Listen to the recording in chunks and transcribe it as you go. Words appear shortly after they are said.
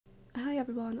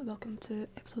everyone, welcome to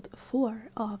episode 4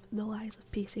 of the Lies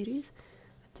of P series.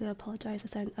 I do apologise, I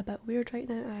sound a bit weird right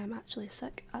now. I am actually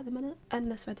sick at the minute. In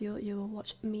this video you will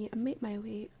watch me make my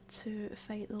way to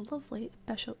fight the lovely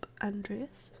Bishop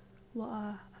Andreus. What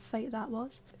a fight that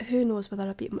was. Who knows whether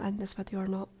I beat him in this video or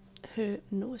not. Who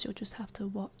knows, you'll just have to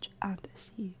watch and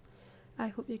see. I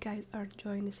hope you guys are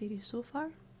enjoying the series so far.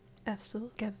 If so,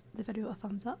 give the video a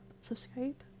thumbs up,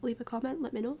 subscribe, leave a comment,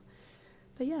 let me know.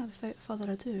 But yeah, without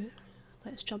further ado,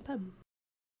 let's jump in.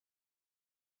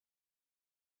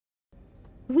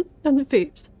 And the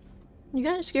face. You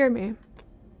can't scare me.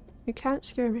 You can't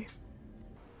scare me.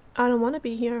 I don't want to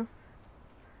be here.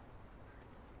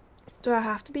 Do I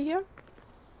have to be here?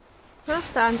 Can I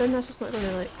stand in this? It's not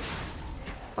really like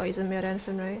poison me or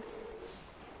anything, right?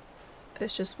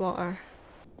 It's just water.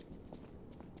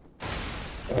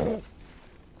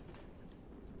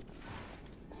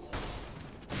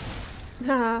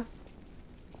 Haha.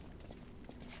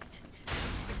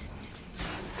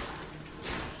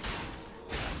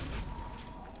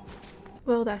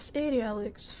 Well, this area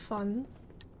looks fun.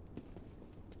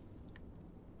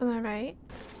 Am I right?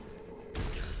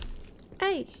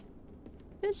 Hey!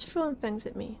 Who's throwing things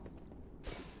at me?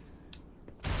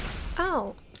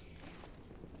 Ow!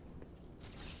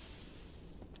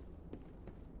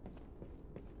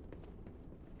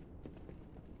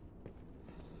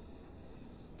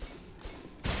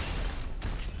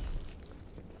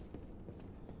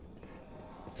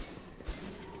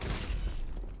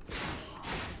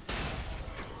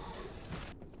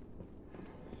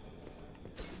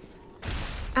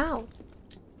 Ow!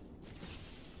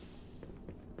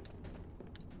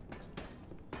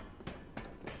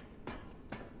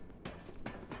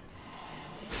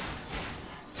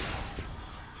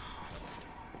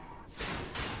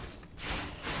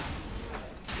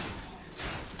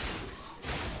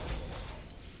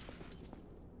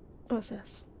 What's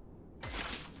this?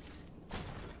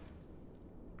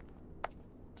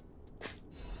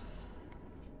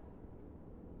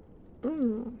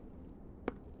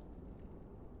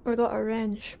 I got a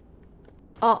wrench.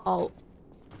 Uh-oh.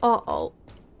 Uh-oh.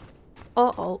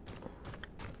 Uh-oh.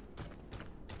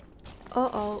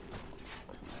 Uh-oh.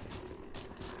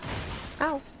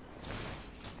 Ow.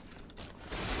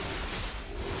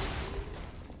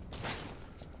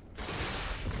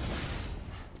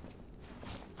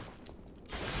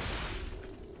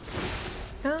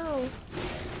 Ow.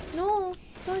 No,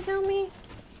 don't kill me.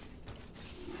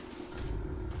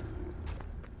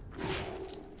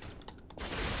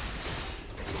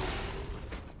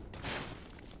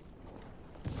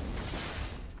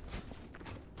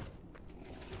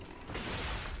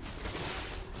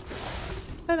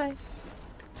 Bye-bye.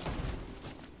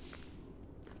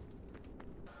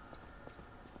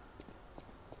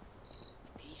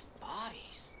 These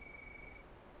bodies,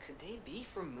 could they be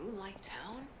from Moonlight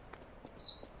Town?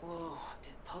 Whoa,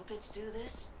 did puppets do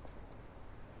this?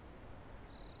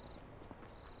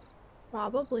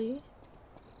 Probably.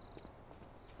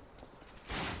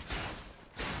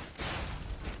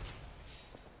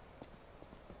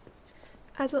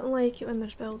 I don't like it when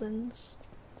there's buildings.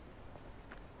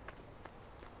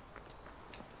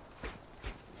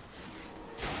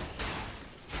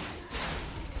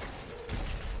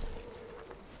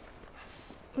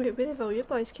 Wait, where have all you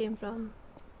boys came from?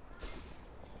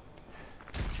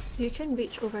 You can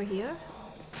reach over here?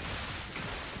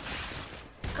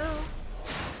 Ow.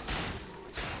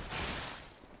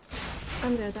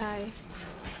 I'm gonna die.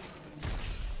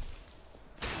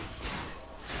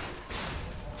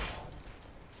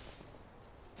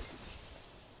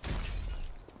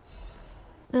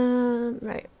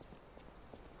 Right.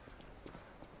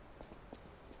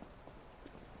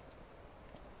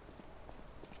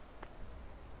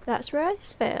 That's where I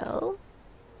fell.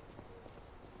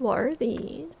 What are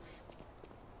these?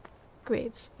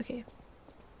 Graves. Okay.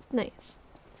 Nice. Is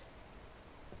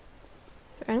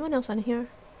there anyone else in here?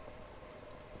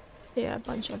 Yeah, a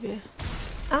bunch of you.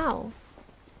 Ow!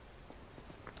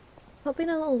 Stop being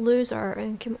a little loser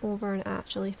and come over and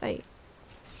actually fight.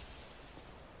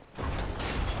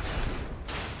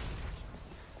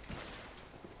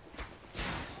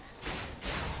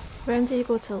 When do you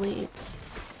go to Leeds?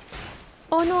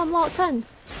 Oh no, I'm locked in!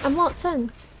 I'm locked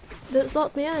in! That's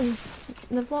locked me in!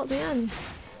 They've locked me in!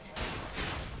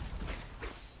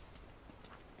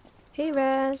 Hey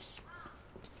Rez!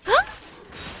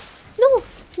 No!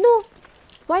 No!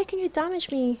 Why can you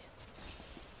damage me?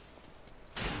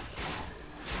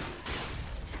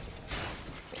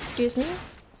 Excuse me?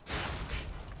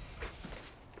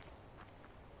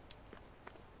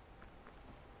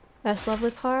 This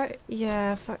lovely part?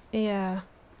 Yeah, yeah.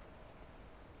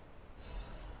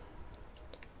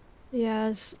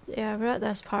 Yes, yeah, we're at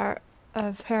this part.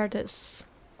 I've heard it's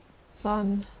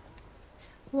fun.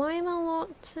 Why am I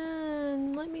locked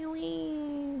in? Let me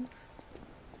leave.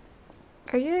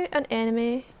 Are you an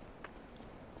enemy?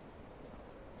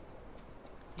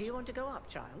 Do you want to go up,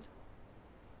 child?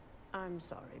 I'm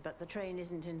sorry, but the train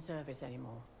isn't in service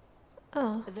anymore.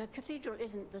 Oh. The cathedral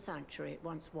isn't the sanctuary it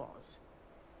once was.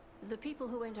 The people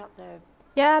who went up there...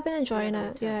 Yeah, I've been enjoying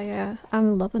it. Yeah.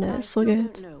 I'm loving it. It's so good. I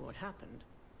don't know what happened.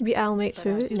 You beat Alamake But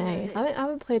too? I do know Nice. this. I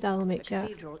haven't played Alamake The yet.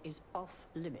 cathedral is off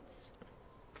limits.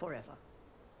 Forever.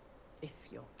 If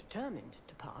you're determined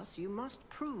to pass, you must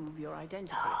prove your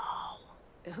identity.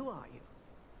 Who are you?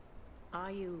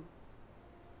 Are you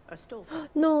a stalker?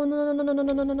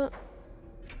 No.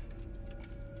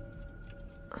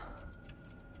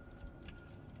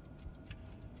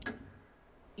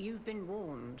 You've been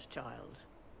warned, child.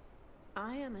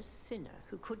 I am a sinner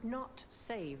who could not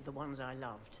save the ones I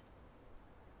loved.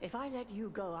 If I let you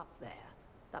go up there,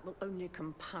 that will only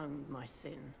compound my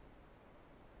sin.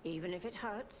 Even if it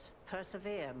hurts,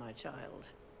 persevere, my child.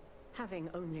 Having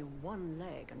only one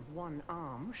leg and one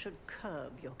arm should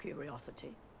curb your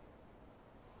curiosity.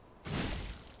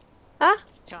 Ah?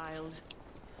 Child,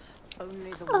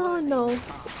 only the Oh worthy no.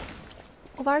 pass.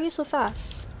 Why are you so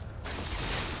fast?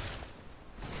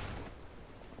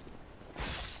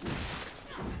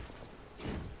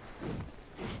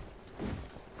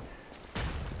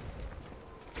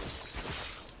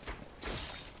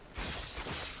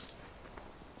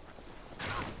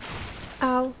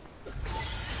 Ow.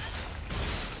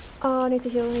 Oh, I need to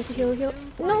heal.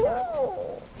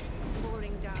 No!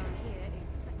 Falling down here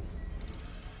is...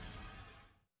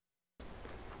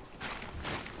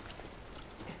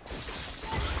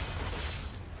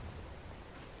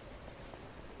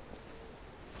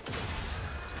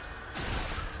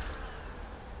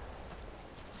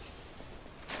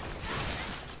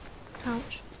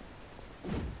 Ouch.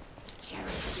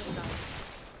 Cherish your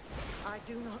life. I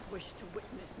do not wish to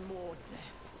witness more death.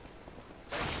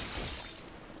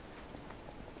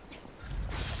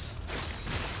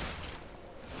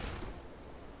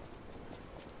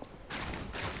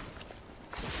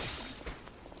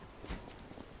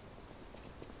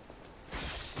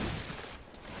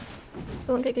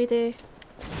 Don't get greedy.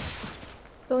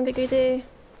 Don't get greedy.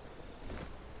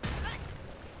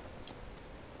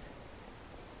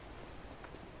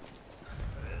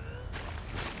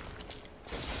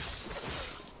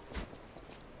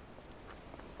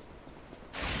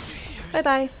 Bye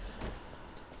bye.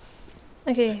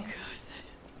 Okay.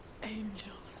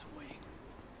 Angel's wing.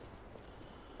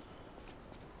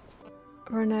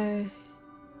 We're now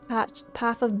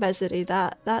path of misery.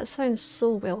 That sounds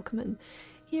so welcoming.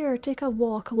 Here, take a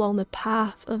walk along the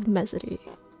path of misery.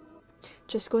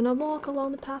 Just gonna walk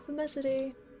along the path of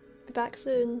misery. Be back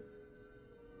soon.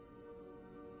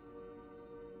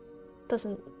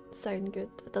 Doesn't sound good,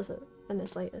 does it? In the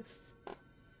slightest.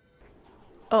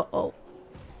 Uh-oh.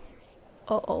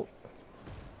 Uh-oh.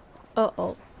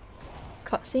 Uh-oh.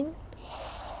 Cutscene?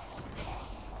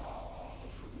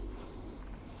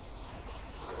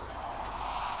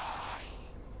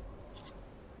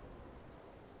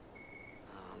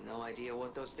 No idea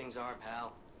what those things are,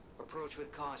 pal. Approach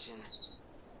with caution.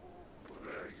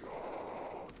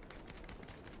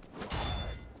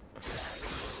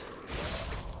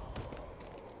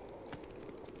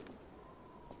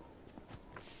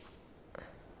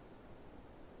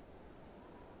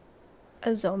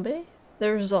 A zombie?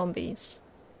 They're zombies.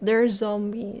 They're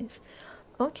zombies.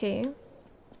 Okay.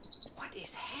 What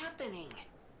is happening?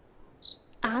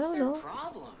 I What's don't their know.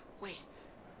 problem? Wait,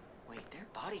 their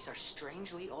bodies are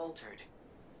strangely altered.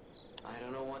 I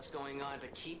don't know what's going on,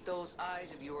 but keep those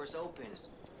eyes of yours open.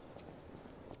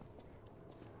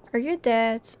 Are you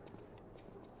dead?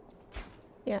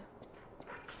 Yeah.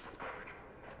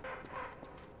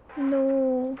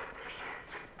 No.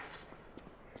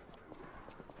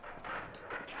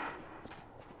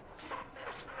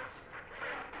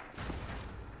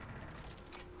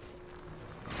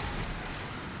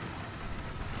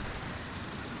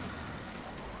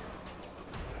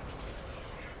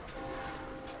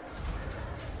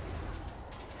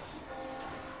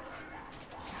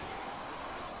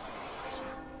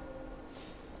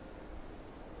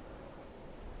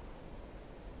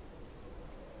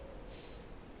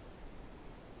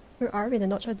 Where are we? The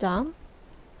Notre Dame?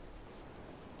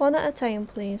 One at a time,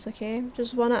 please, okay?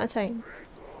 Just one at a time.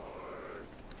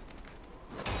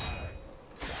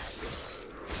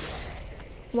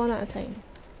 One at a time.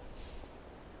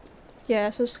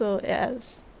 Yeah, so it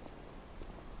is.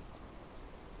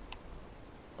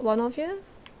 One of you?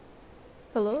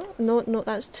 Hello? No,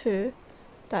 that's two.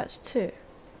 That's two.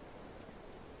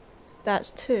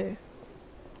 That's 2.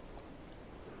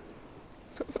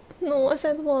 No, I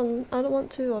said 1. I don't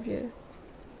want 2 of you.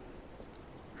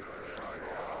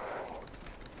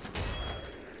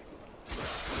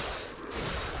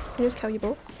 I'll just kill you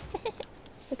both.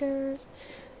 Fuckers.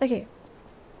 Okay.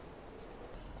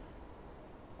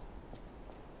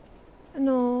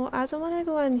 No, I don't want to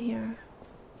go in here.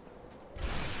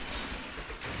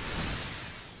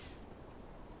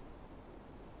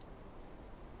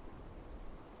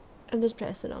 I just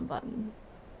pressed the wrong button.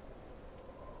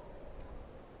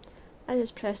 I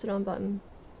just pressed the wrong button.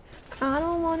 I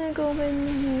don't want to go in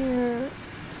here.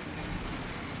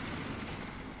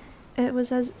 It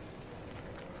was as...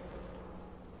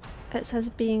 It says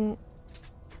being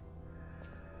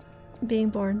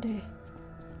born day.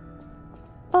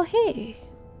 Oh hey!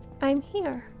 I'm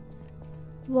here.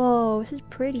 Whoa, this is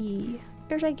pretty.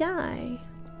 There's a guy.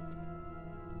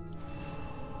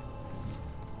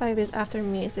 Five days after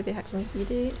me, it's Baby Hexon's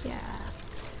B-Day. Yeah.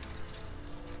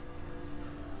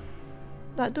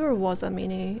 That door was a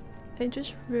mini. It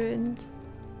just ruined.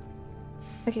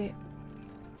 Okay.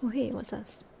 Oh hey, what's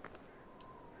this?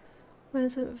 When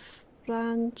is it?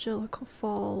 Frangelico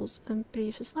Falls and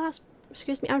Breeze. Last.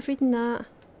 Excuse me, I was reading that.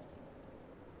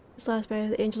 His last prayer,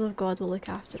 the angels of God will look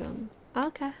after him.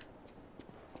 Okay.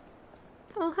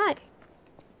 Oh, hi.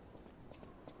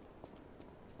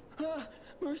 Ah,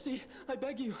 mercy, I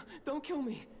beg you, don't kill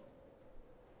me.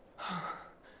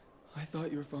 I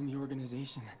thought you were from the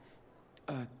organization.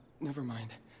 Never mind.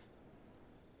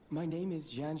 My name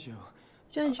is Janjo.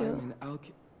 Janjo.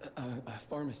 I'm a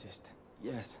pharmacist.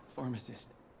 Yes,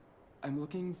 pharmacist. I'm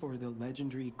looking for the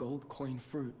legendary gold coin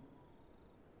fruit.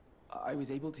 I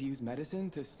was able to use medicine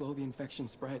to slow the infection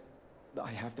spread.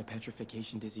 I have the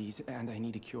petrification disease and I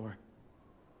need a cure.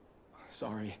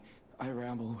 Sorry, I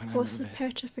ramble when I'm nervous. What's the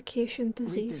petrification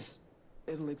disease? Read this.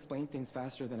 It'll explain things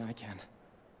faster than I can.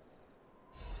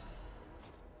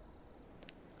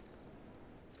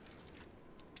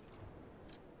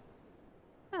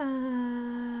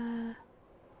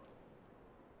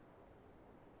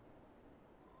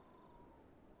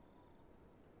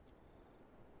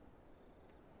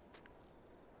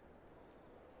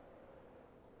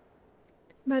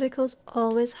 Miracles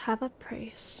always have a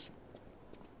price.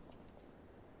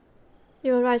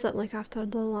 You will rise up like after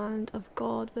the land of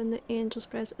God when the angel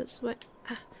spreads its wing.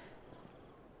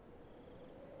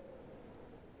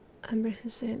 I'm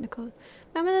saying the code.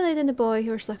 Remember the lady and the boy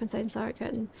who were stuck inside the Stark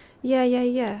Curtain?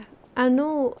 Yeah. I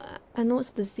know it's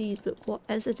a disease, but what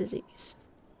is a disease?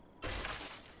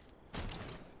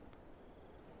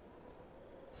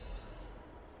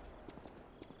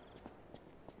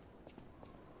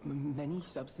 Many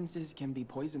substances can be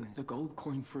poisonous. The gold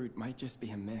coin fruit might just be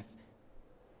a myth.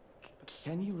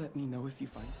 Can you let me know if you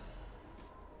find it?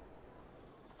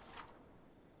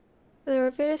 There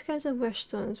are various kinds of wish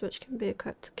stones which can be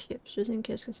equipped to cubes. Using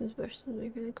cubes contains wish stones we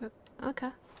can equip. Okay.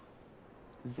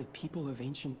 The people of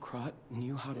ancient Krat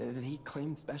knew how to. They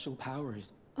claimed special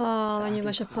powers. Oh, when you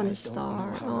wish upon a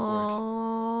star.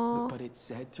 Oh. But it's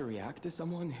said to react to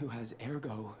someone who has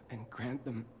ergo and grant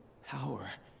them power.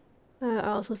 I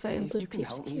also found blue If you can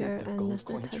peeps help me here with the and gold there's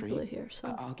no coin ted tree, blue here,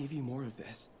 so. I'll give you more of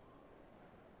this.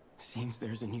 Seems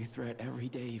there's a new threat every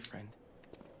day, friend.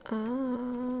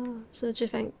 Ah, so do you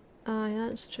think? Ah, yeah,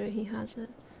 that's true. He has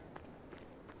it.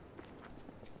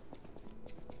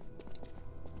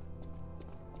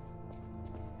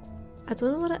 I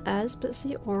don't know what it is, but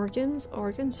see, organs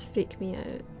freak me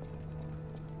out.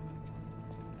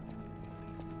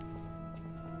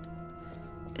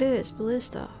 Ew, it's blue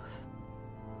stuff.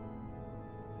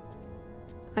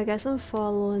 I guess I'm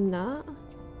following that.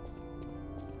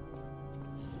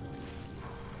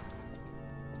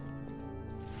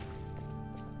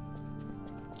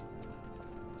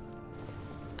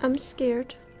 I'm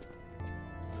scared.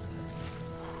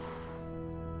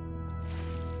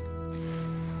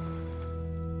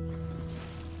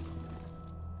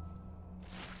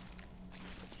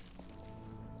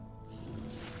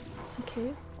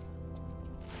 Okay.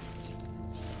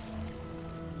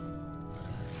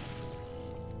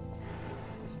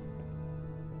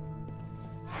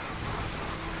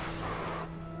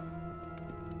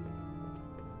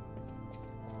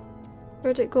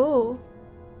 Where'd it go?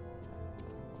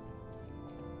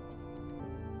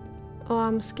 Oh,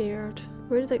 I'm scared.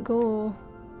 Where did it go?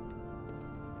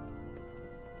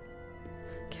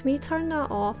 Can we turn that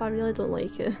off? I really don't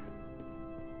like it.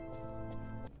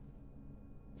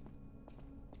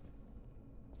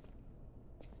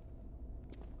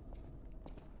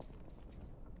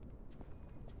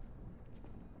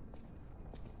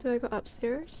 Do I go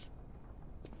upstairs?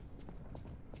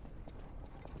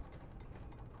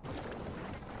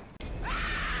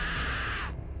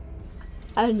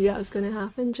 I knew that was going to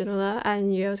happen, do you know that? I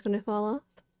knew I was going to fall off.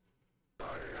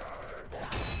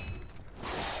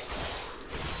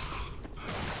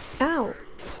 Ow!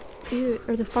 You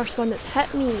are the first one that's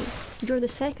hit me. You're the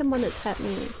second one that's hit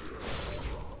me.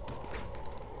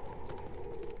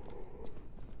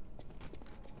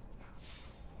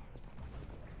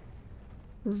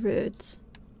 Rude.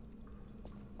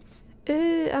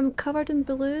 Ooh, I'm covered in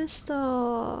blue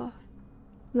stuff.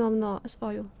 No, I'm not. It's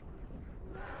oil.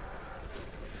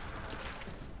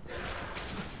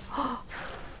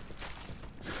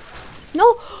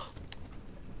 No!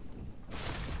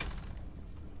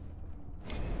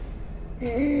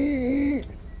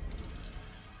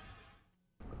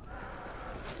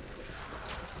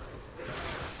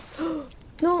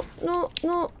 No, no,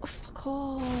 no. Fuck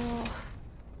off.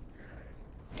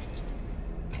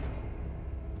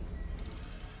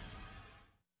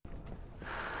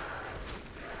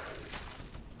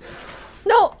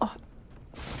 No! Oh.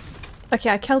 Okay,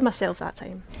 I killed myself that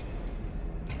time.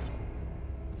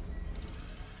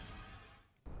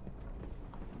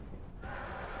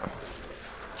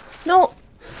 No!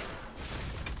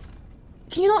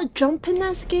 Can you not jump in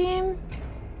this game?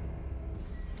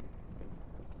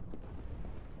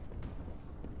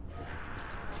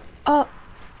 Oh.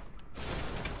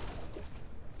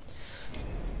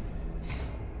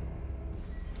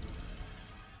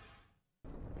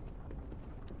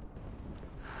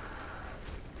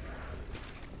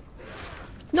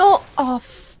 No!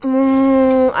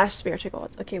 Oh, I swear to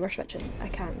God. Okay, we're switching. I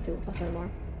can't deal with this anymore.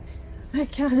 I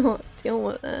cannot deal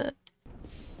with it.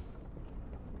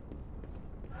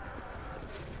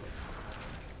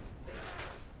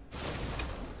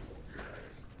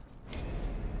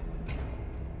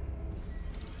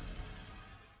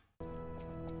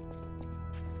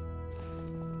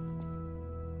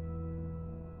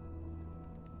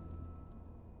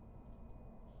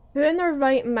 Who in their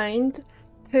right mind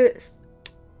puts...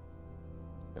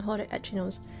 Hold it, itchy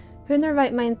nose. Who in their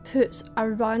right mind puts a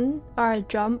run or a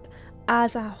jump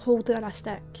as a holder of a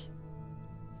stick?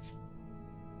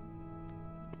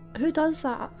 Who does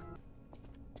that?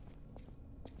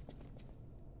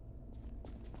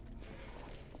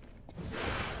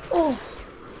 Oh!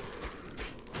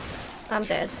 I'm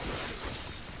dead.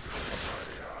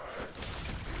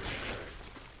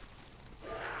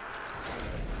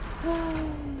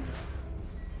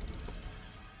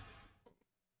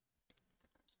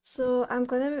 So I'm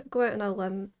gonna go out on a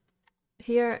limb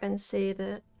here and say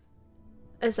that,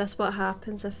 is this what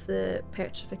happens if the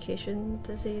petrification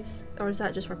disease, or is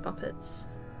that just for puppets?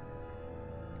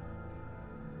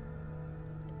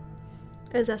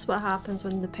 Is this what happens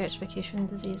when the petrification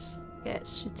disease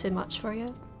gets too much for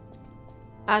you?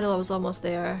 I know I was almost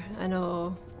there, I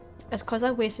know. It's because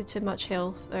I wasted too much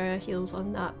health or heals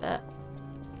on that bit.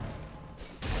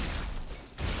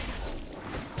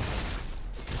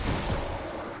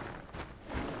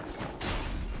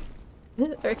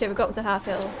 Okay, we got up to half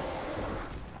health.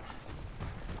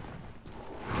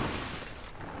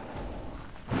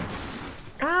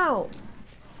 Ow!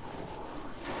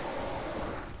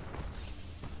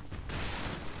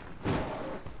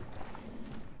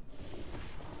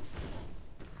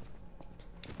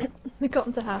 We got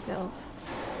him to half health.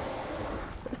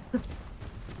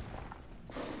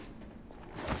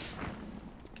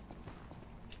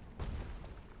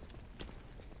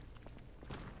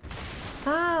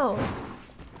 Ow!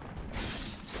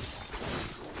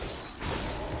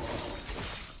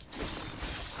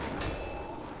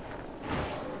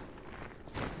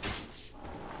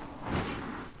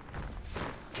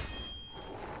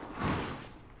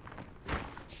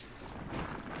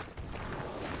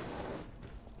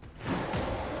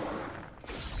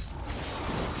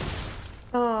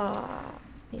 Oh,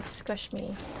 he squished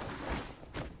me.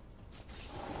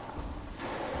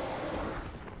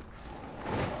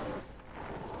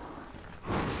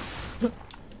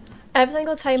 Every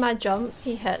single time I jump,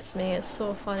 he hits me. It's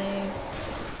so funny.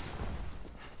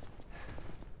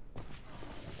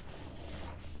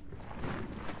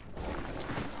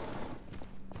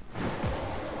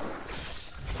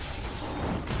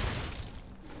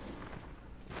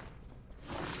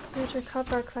 Need to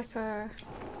recover quicker.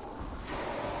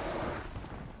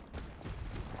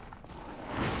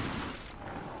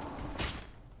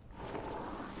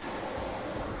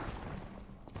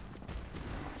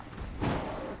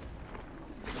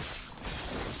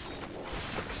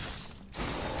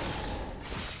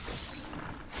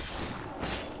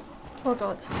 Oh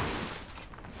god.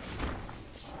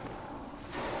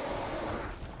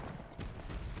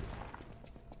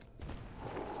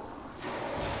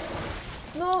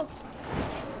 No!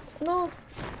 No!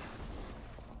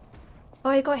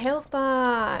 Oh, he got health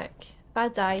back! If I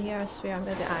die here, I swear I'm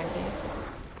gonna be angry.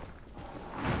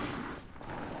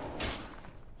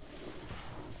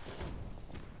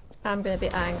 I'm gonna be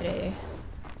angry.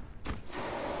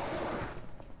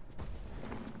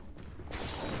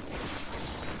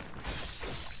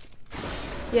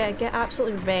 Yeah, get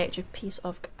absolutely wrecked, you piece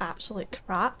of absolute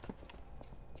crap.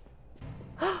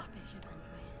 Arch Bishop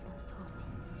Andreus once told me,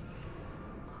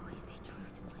 always be true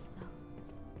to myself.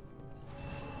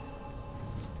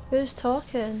 Who's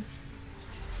talking?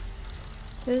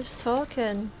 Who's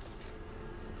talking?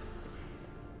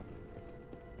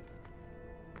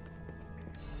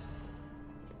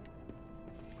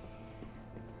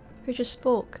 Who just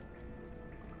spoke?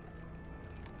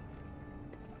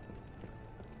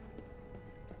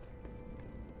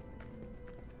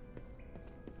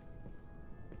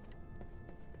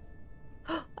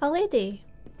 A lady.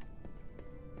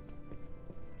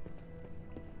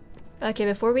 Okay,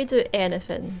 before we do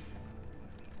anything.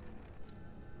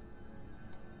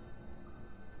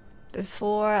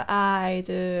 Before I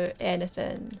do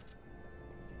anything.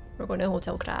 We're going to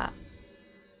Hotel Krat.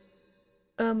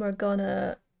 And we're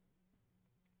gonna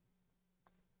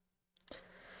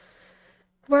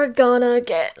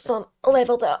get some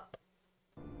leveled up.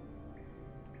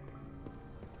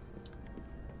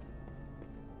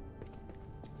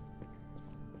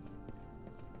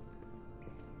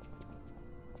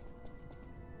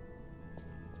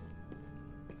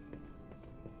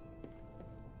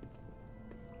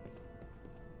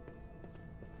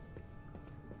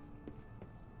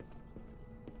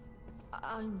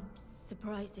 I'm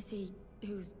surprised to see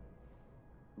who's,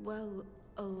 well,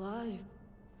 alive.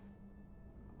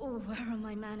 Oh, where are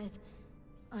my manners?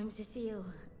 I'm Cecile,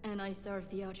 and I serve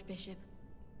the Archbishop.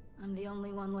 I'm the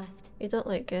only one left. You don't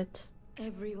look good.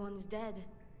 Everyone's dead.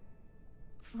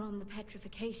 From the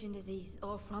petrification disease,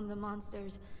 or from the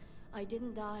monsters. I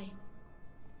didn't die.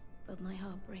 But my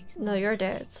heart breaks. No, you're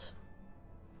dead.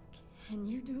 Can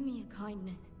you do me a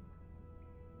kindness?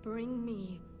 Bring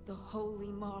me the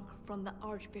holy mark from the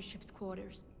Archbishop's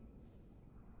quarters.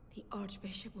 The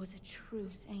Archbishop was a true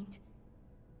saint.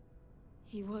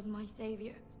 He was my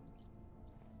savior.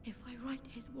 If I write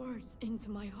his words into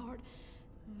my heart,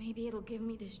 maybe it'll give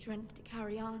me the strength to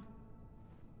carry on.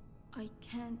 I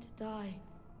can't die.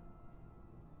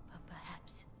 But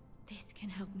perhaps this can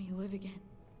help me live again.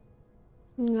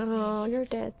 No, Please, you're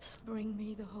dead. bring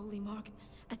me the holy mark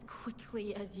as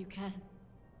quickly as you can.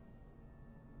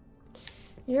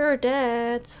 You're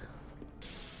dead.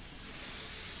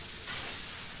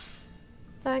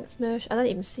 Thanks, Mush. I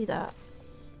didn't even see that.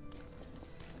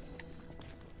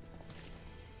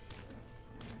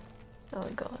 Oh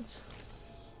god.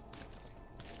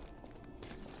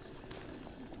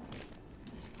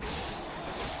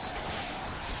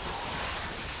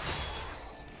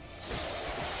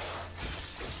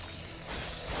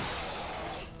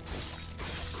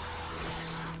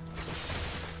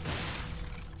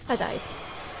 I died.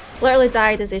 Literally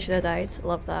died as they should have died.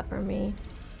 Love that for me.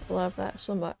 Love that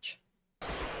so much.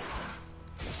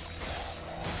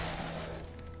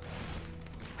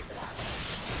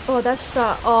 Oh, that's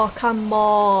oh, come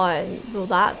on. Well,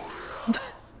 that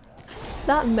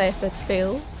that method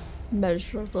failed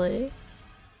miserably.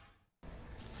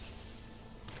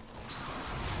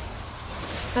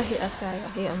 I hate this guy. I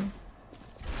hate him.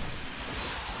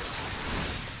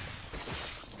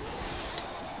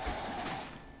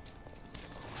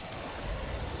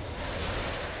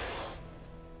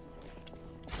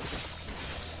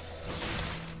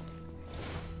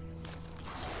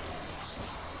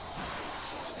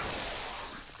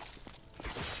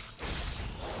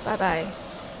 Bye-bye.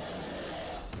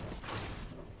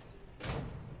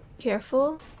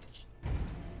 Careful.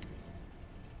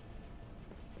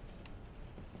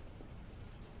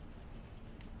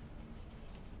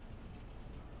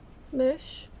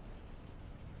 Mush.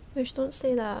 Mush, don't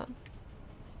say that.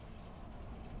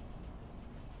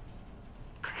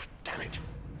 Damn it!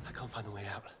 I can't find the way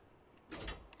out.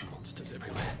 Monsters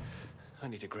everywhere. I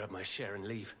need to grab my share and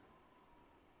leave.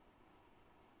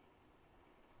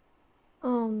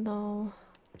 Oh no.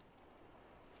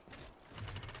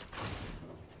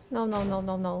 No, no, no,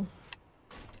 no, no.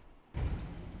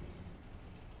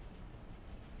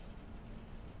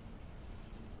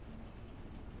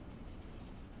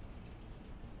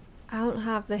 I don't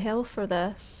have the health for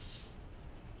this.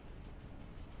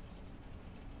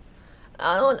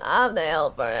 I don't have the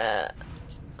health for it.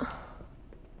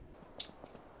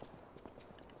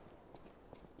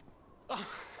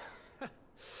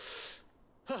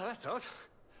 Oh, that's odd.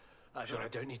 I'm sure I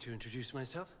don't need to introduce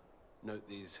myself. Note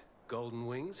these golden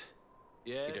wings.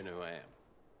 Yes. You don't know who I am.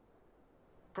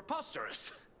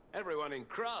 Preposterous! Everyone in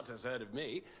Krat has heard of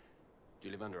me. Do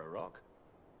you live under a rock?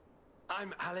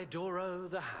 I'm Alidoro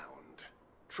the Hound,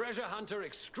 treasure hunter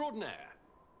extraordinaire.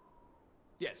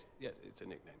 Yes, it's a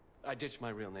nickname. I ditched my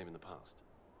real name in the past.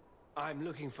 I'm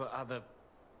looking for other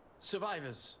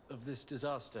survivors of this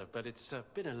disaster, but it's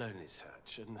been a lonely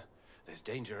search, and there's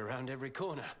danger around every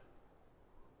corner.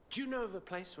 Do you know of a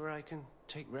place where I can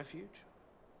take refuge?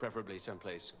 Preferably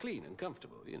someplace clean and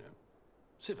comfortable, you know,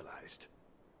 civilized.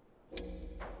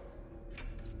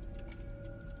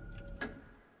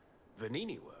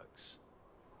 Vanini Works.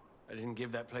 I didn't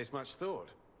give that place much thought.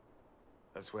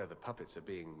 That's where the puppets are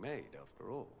being made,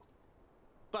 after all.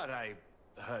 But I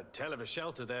heard tell of a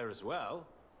shelter there as well.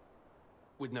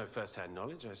 With no first-hand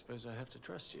knowledge, I suppose I have to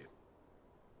trust you.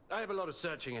 I have a lot of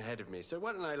searching ahead of me, so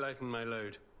why don't I lighten my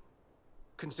load?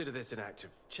 Consider this an act of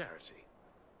charity.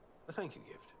 A thank you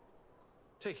gift.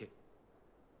 Take it.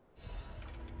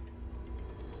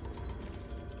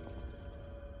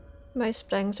 My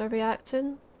springs are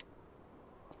reacting.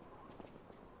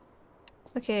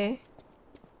 Okay.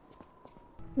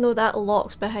 No, that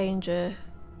locks behind you.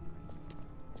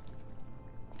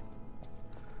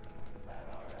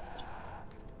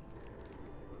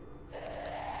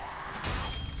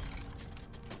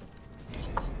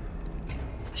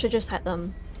 I should just hit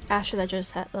them. I should have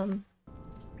just hit them.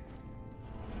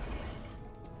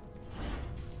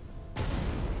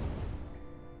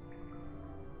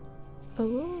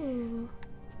 Oh.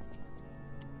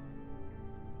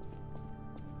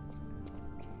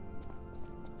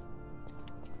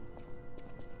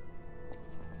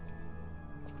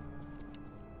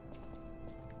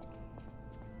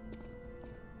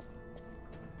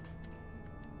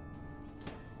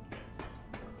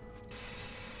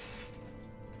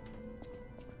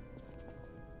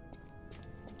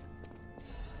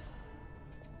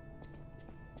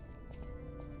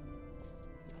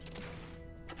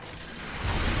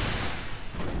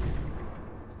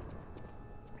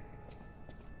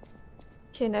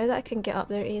 Okay, now that I can get up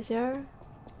there easier,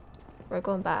 we're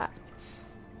going back.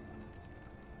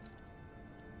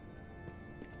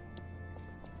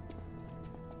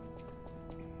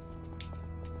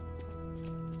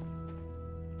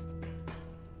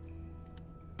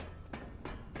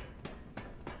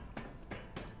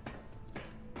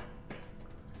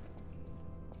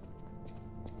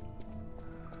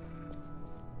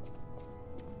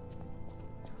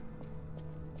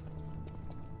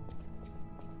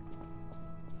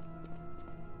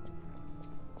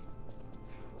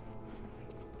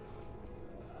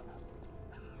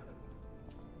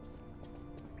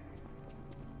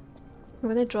 I'm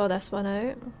gonna draw this one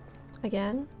out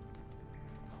again.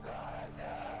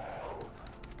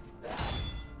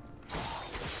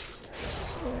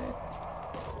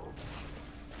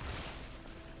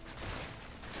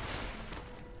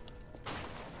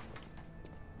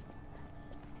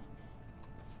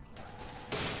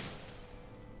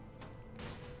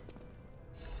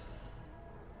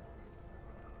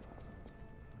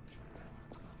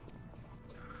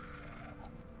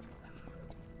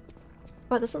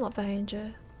 What, there's a lot behind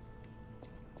you.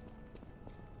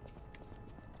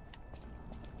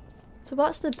 So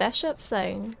what's the bishop's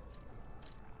thing?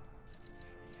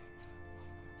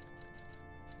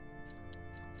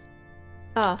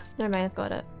 Ah, never mind, I've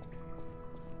got it.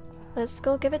 Let's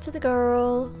go give it to the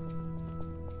girl.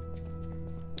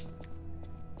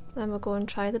 Then we'll go and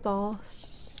try the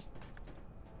boss.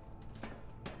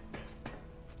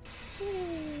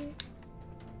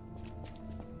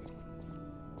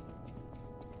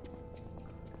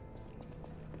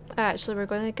 Actually, we're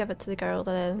going to give it to the girl,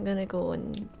 then I'm going to go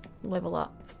and level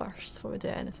up first before we do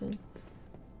anything.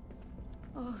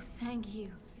 Oh, thank you.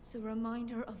 It's a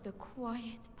reminder of the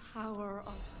quiet power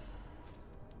of...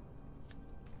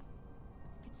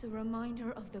 It's a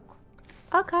reminder of the...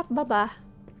 Okay, bye-bye.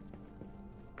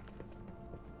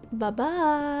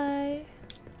 Bye-bye.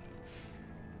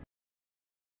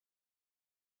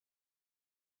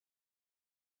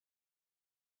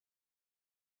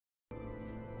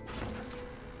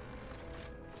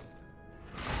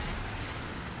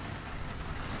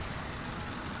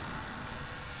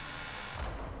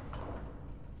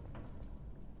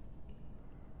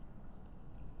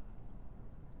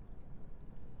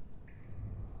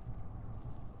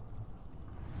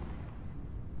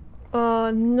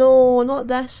 Oh no, not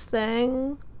this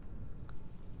thing.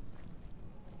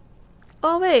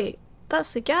 Oh wait,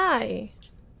 that's the guy.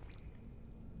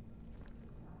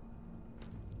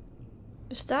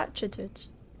 The statue dude.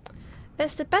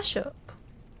 It's the bishop.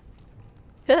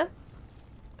 I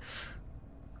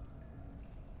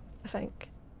think.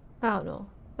 I don't know.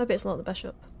 Maybe it's not the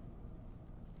bishop.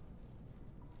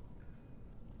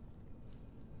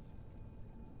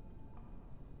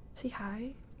 Is he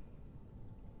high?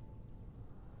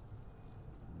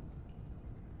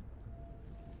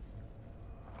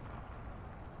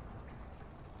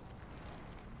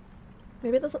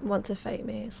 Maybe it doesn't want to fight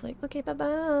me. It's like, okay,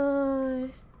 bye-bye.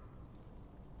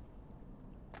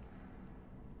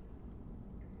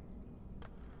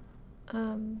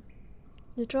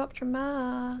 You dropped your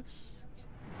mask.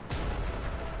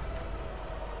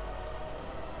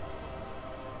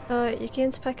 Oh, you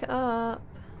can't pick it up.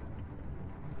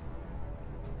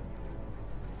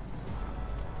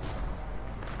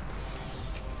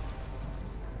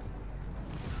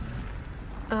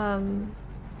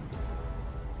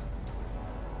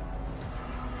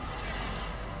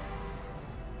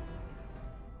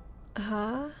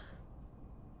 Huh?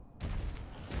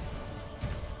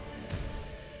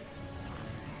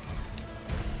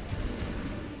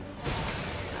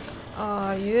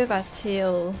 Oh, you have a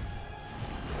tail.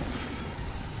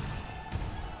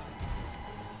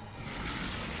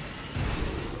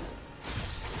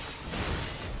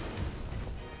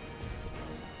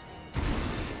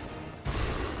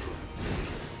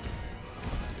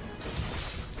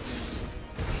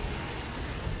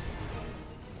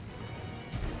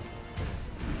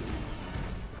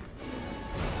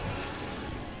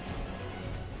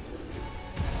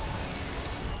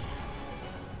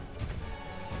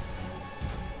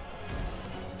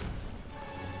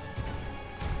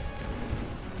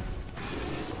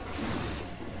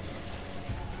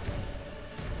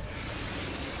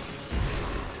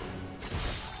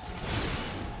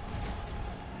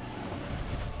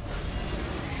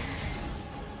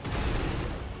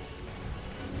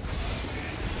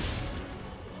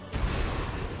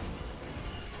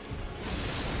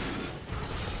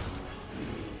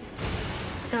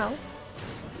 Ow.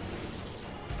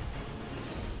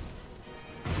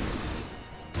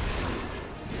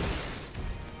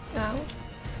 Ow.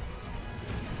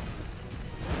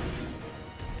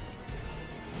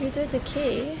 You do the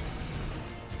key.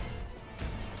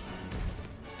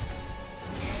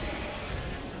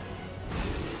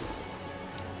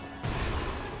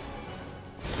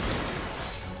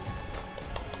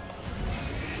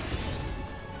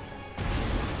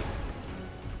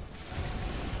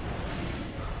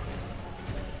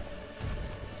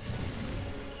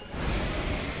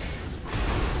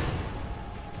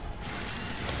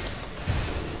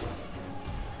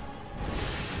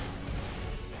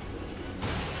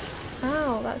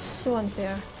 That's so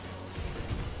unfair.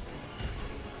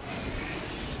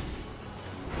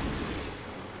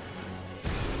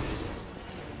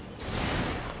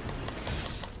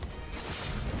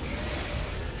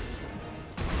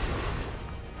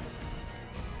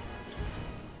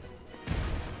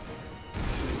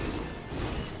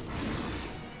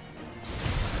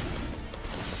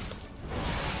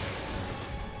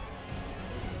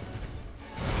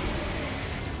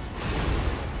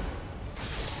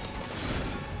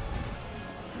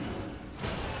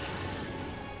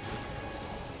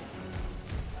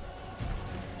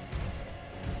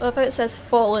 What about it says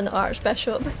fallen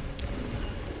Archbishop?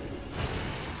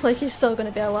 Like he's still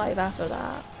gonna be alive after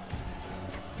that.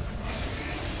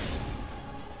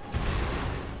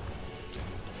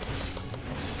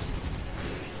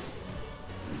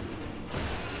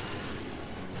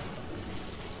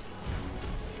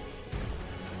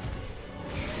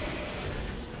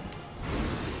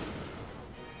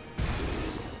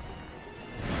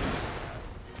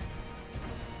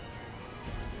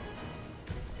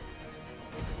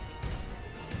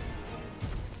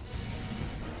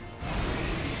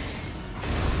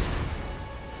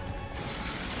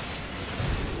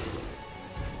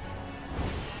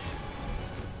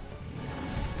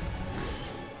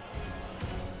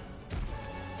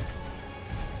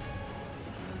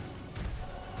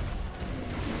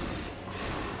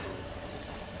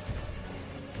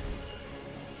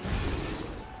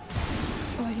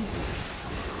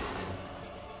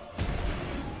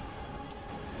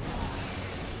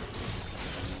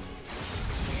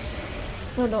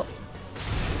 Oh no.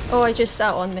 Oh, he just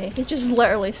sat on me. He just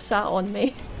literally sat on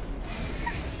me.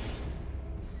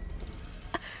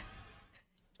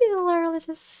 He literally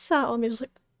just sat on me. He was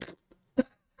like...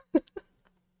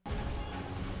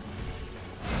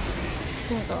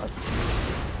 Oh god.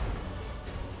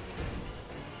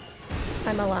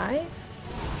 I'm alive?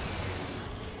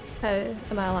 How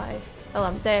am I alive? Well,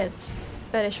 I'm dead.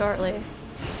 Very shortly.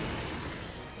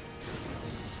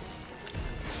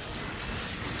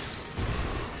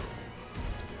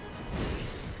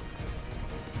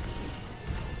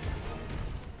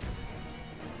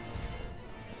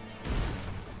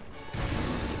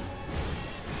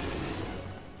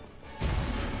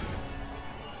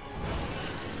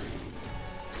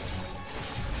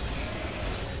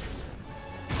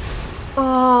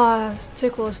 Oh, it's too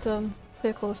close to him.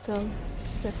 Too close to him.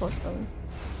 Too close to him.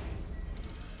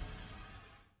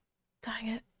 Dang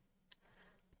it.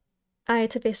 I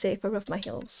had to be safer with my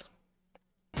heals.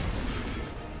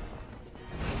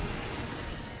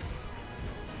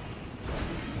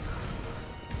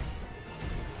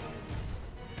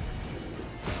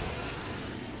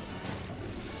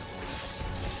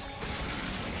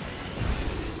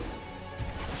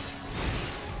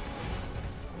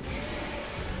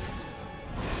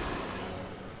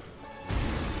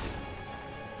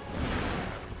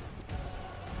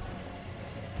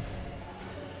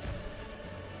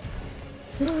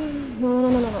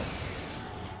 No.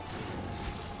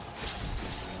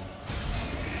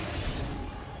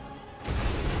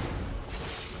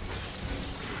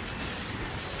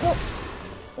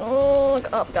 Oh,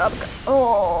 up.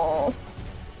 Oh.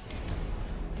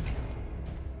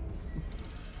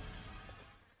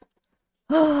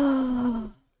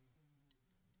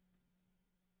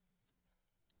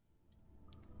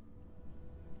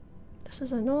 This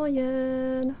is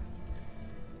annoying.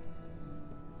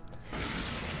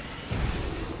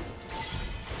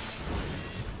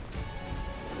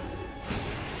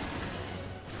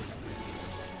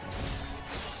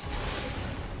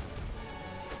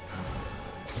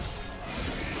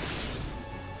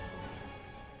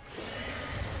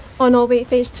 Oh no, wait,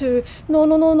 phase 2.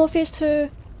 No, phase 2.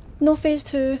 No, phase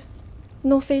 2.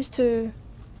 No, phase 2.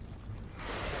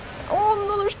 Oh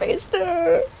no, there's phase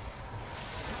 2.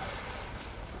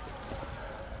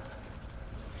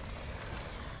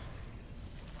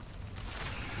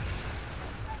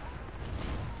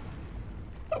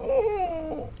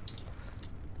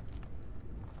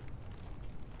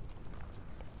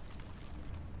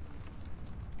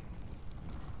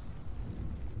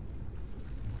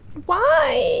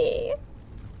 Why?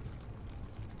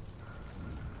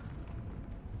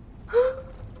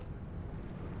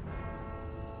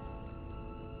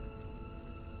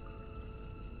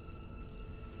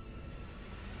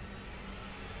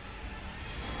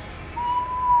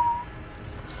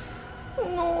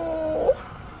 No.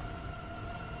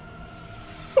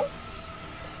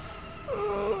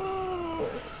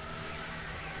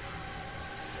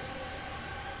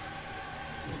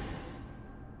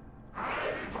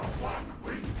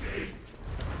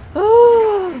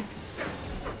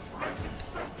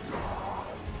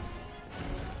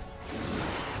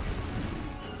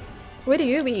 Where are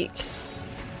you weak?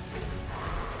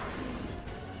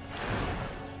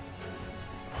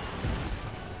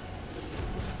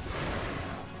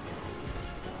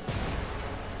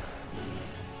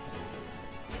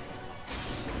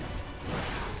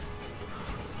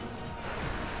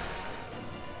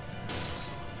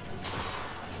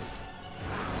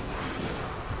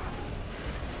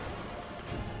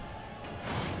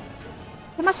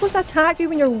 Am I supposed to attack you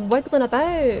when you're wiggling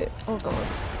about? Oh god.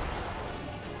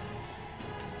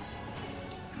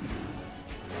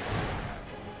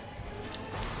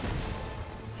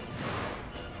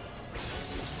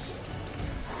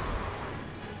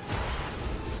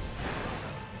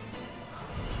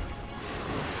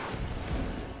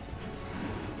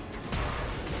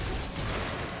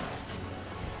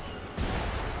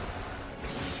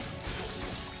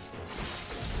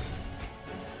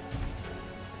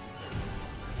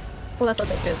 Well, that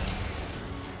sounds like good.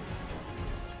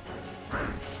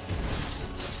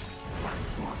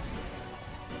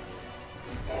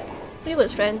 He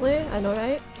looks friendly, I know,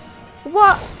 right?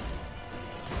 What?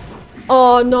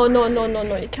 Oh, no.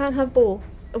 You can't have both.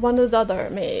 One or the other,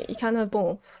 mate. You can't have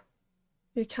both.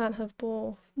 You can't have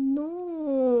both.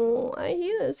 No, I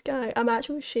hate this guy. I'm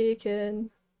actually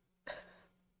shaking.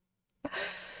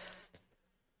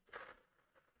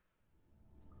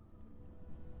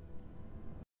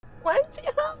 Why does he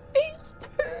have these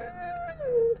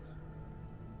two?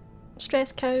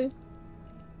 Stress cow.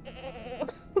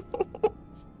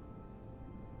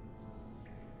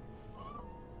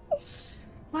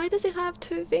 Why does he have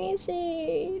two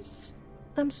faces?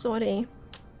 I'm sorry.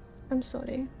 I'm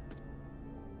sorry.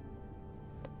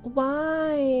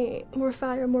 Why? More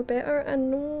fire, more better?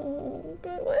 And no.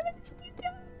 But why does he do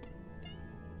that?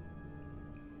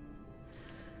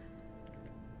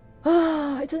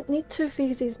 Ah, I didn't need two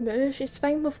phases, Moosh. It's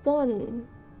fine with one.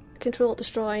 Control,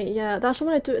 destroy. Yeah, that's what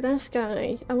I want to do to this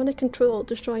guy. I want to control,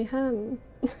 destroy him.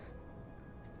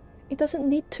 He doesn't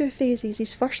need two phases.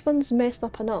 His first one's messed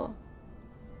up enough.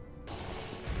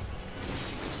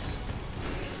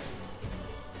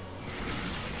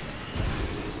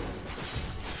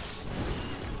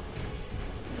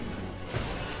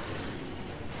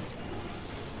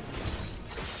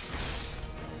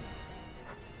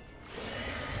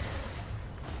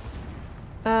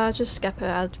 Just skip it.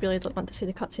 I really don't want to see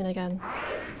the cutscene again.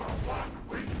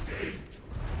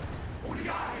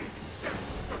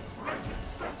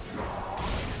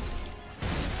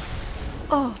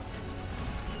 Oh!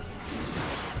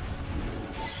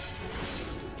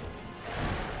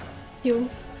 You.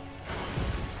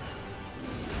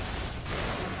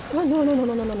 Oh, no, no, no,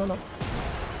 no, no, no, no, no.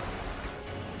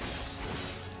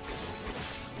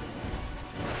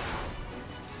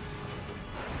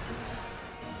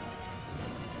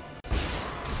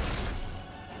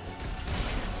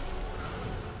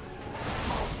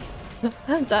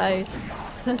 I died.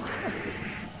 I died.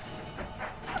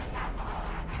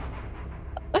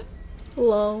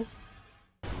 Lol.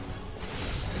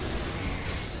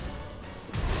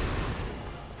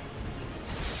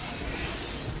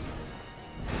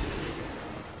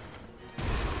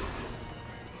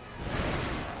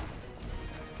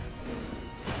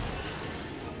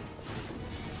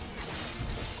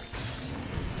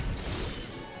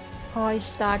 Oh, he's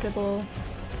staggerable.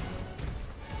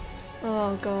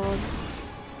 Oh god.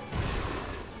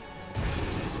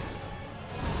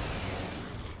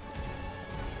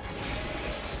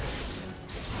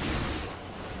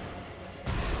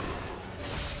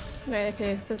 Right,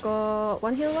 okay, we've got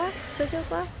 1 heal left, 2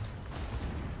 heals left.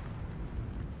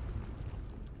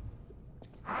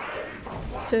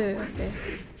 2, okay.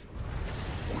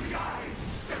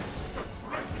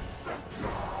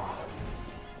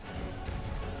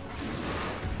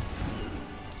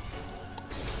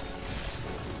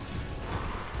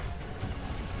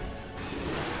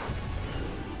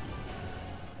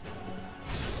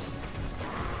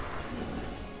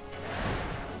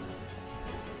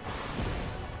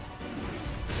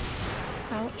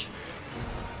 Ouch.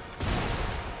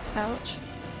 Ouch.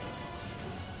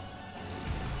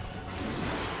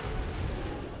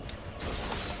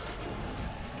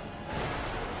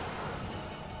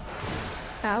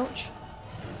 Ouch.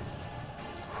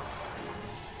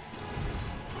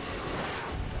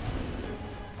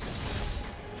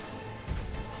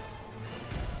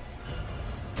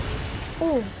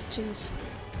 Oh, jeez.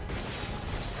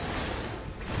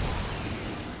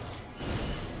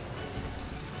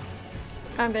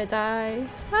 I'm gonna die.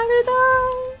 I'm gonna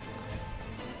die!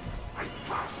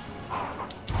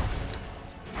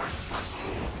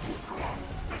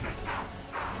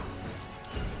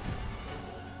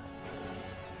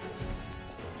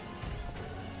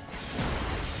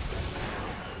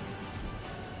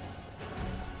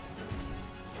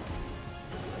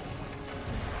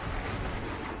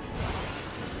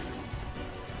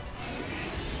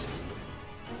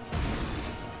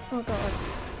 Oh god.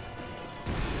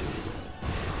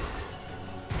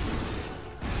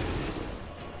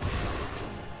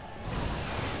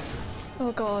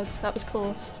 Oh god, that was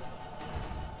close.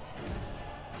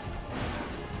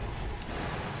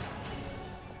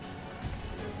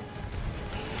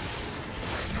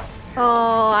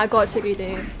 Oh, I got too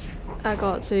greedy. I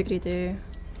got too greedy.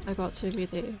 I got too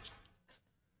greedy.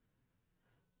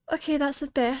 Okay, that's the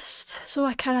best. So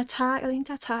I can attack, I need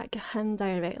to attack him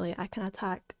directly. I can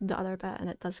attack the other bit and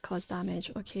it does cause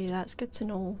damage. Okay, that's good to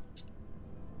know.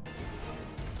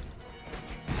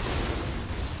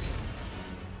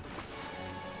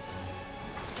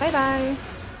 Bye bye!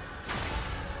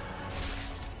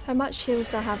 How much heals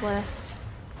do I have left?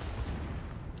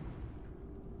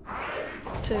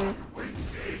 2.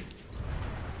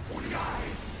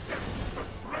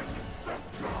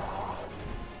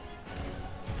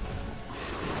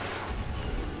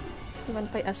 I'm gonna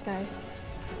fight this guy.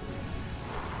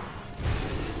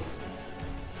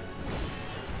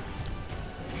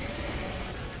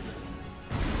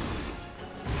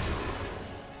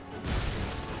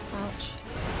 Ouch.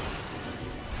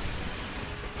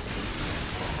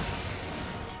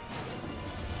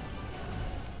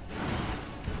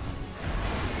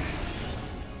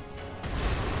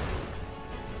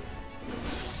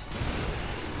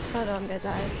 Oh no, I'm gonna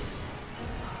die.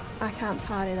 I can't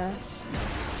parry this.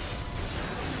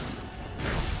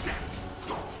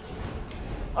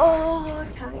 Oh, I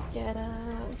can't get it.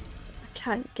 I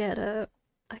can't get it.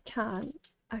 I can't.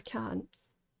 I can't.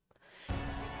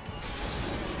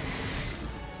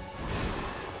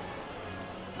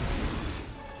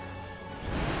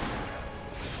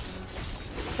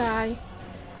 Die.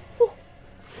 Whew.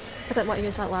 I didn't want to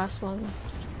use that last one.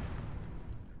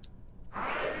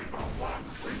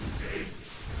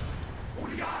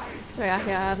 Right,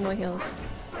 okay, I have no heals.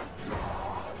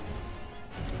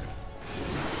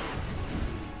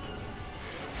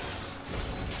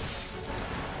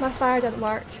 My fire didn't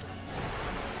work.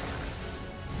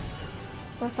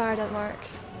 My fire didn't work.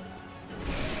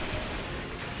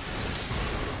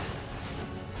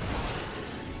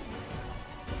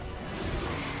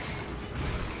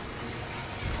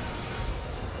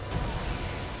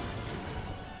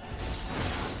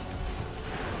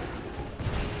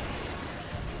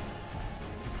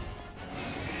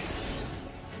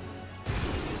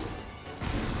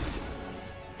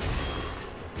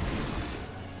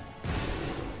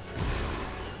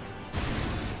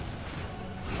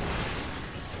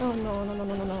 Oh no, no, no,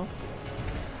 no, no, no.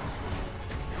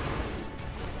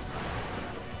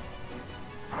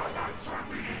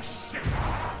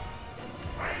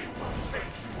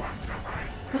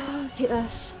 I hate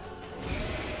this.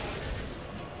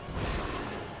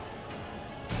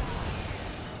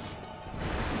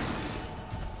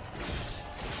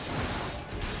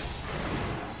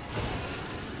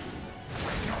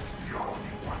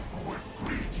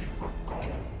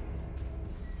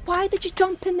 Why did you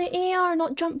jump in the air,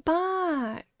 not jump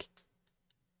back?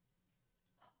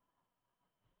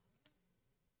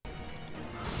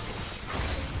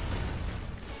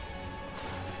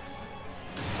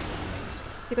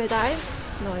 You gonna die?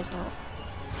 No, he's not.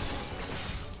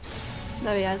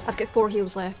 There he is. I've got 4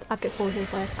 heals left. I've got 4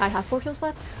 heals left. I have 4 heals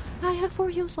left. I have 4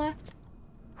 heals left.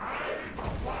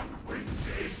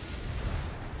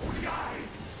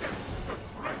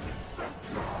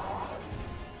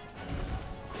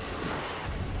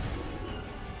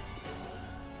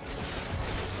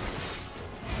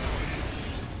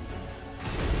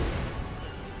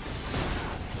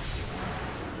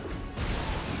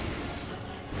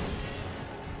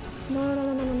 No, no,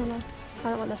 no, no, no, no, no. I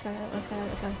don't want this guy, I don't want this guy, I don't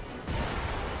want this guy.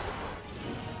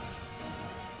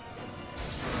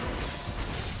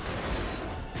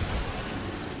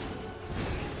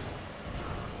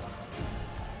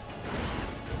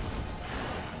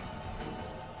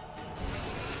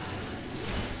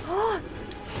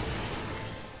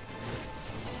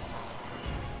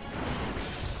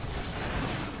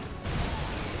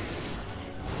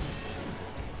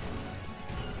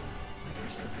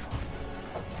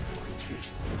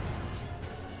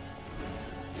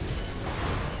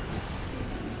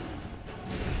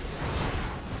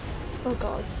 Oh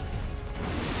god.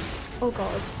 Oh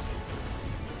god.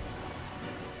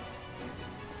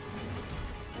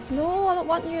 No, I don't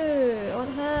want you. I want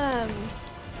him.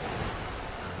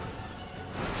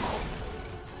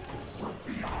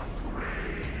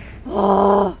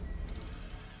 Oh.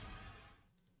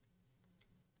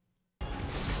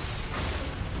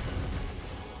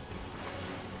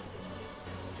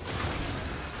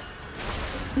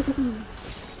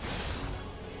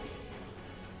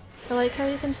 I like how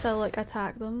you can still like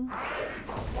attack them.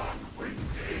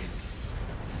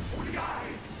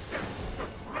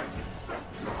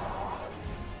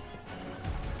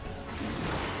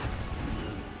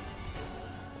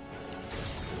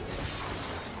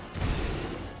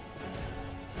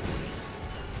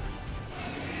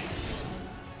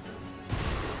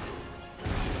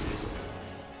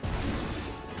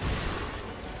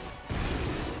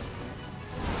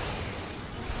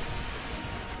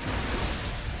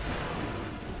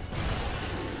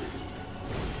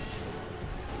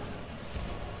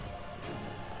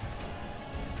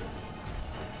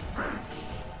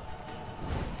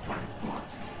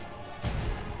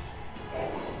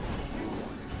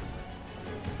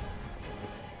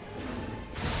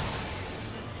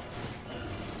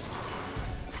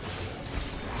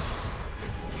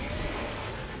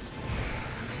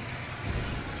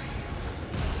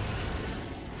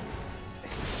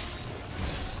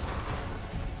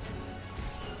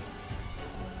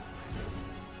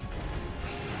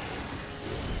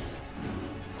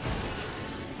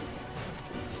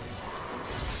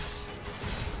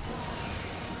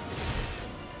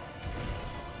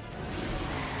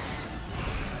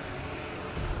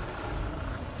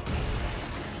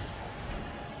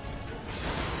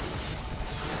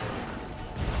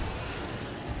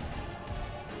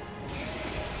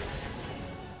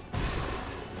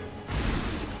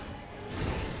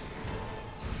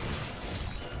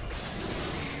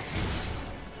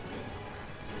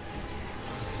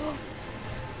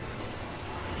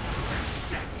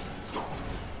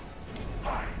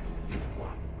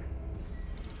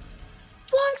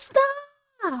 What's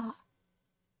that?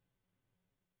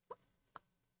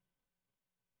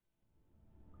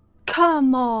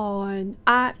 Come on.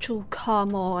 Actual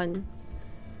come on.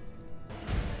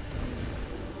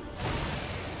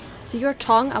 See your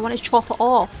tongue? I want to chop it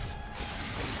off.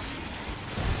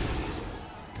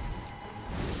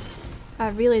 I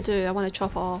really do. I want to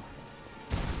chop it off.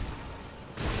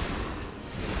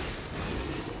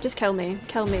 Just kill me.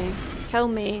 Kill me. Kill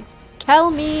me.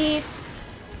 Kill me.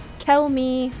 Kill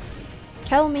me.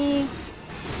 Kill me.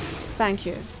 Thank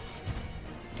you.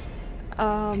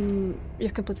 You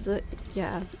completed it.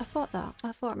 Yeah, I thought that.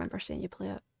 I thought I remember seeing you play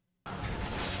it.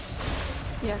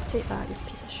 Yeah, take that, you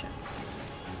piece of shit.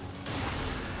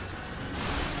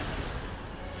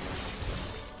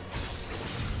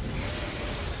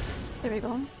 There we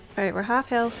go. Alright, we're half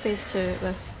health phase 2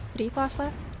 with 3 flasks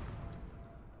left.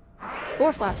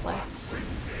 4 flasks left.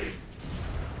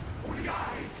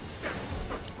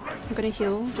 I'm gonna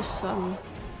heal, just some.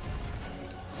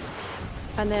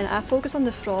 And then I focus on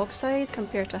the frog side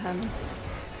compared to him.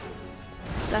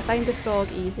 So I find the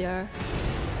frog easier.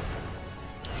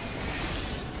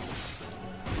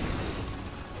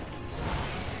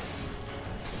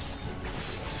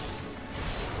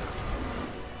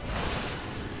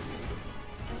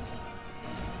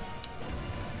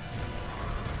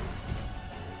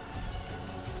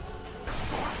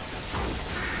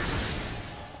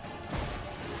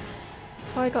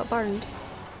 Oh, I got burned.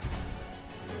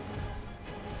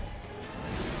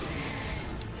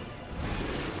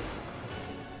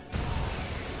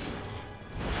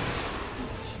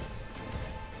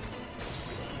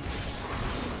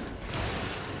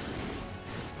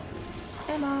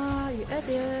 Emma, you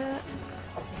idiot.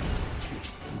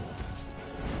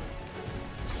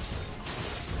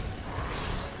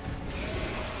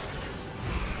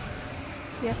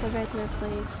 Yes, I read no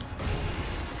please.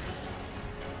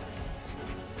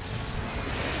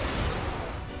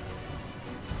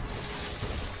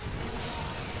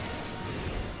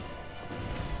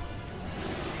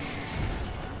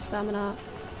 Stamina.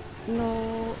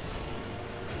 No.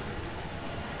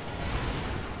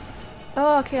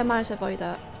 Oh, okay, I managed to avoid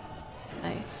that.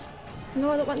 Nice.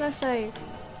 No, I don't want this side.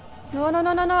 No, no,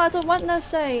 no, no, no, I don't want this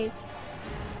side.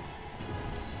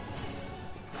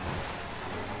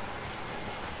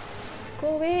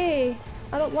 Go away.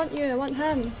 I don't want you, I want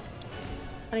him.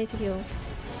 I need to heal.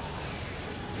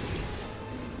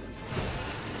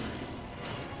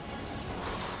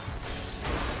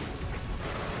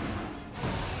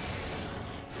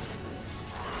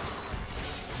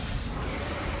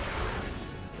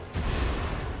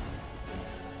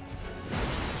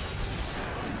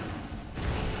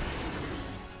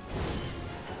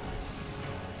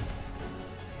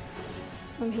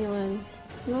 I'm healing.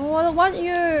 No, I don't want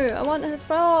you! I want the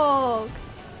frog!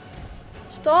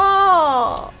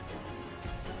 Stop!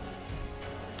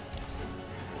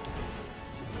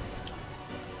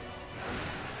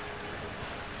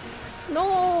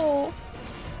 No!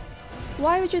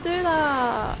 Why would you do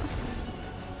that?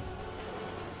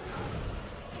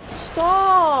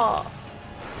 Stop!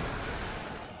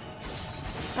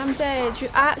 I'm dead, you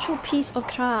actual piece of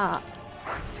crap.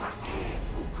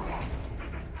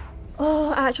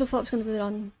 Oh, I actually thought it was going to be the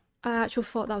run. I actually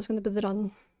thought that was going to be the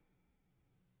run.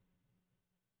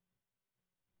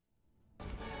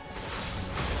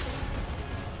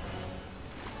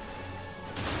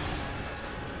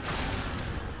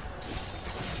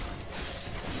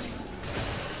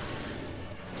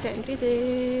 Getting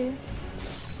greedy.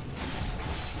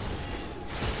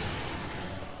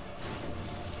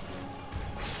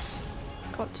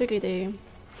 Got too greedy.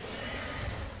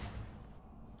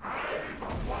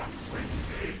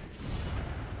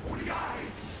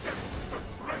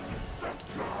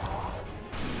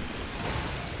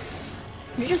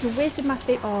 You just wasted my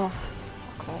fate off.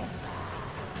 Fuck off.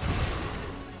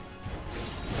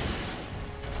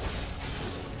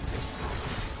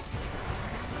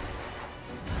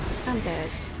 I'm dead.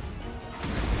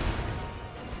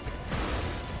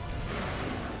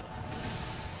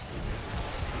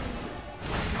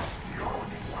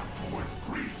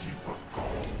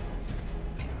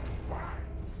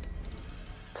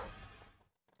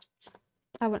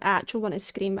 I actually want to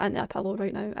scream into a pillow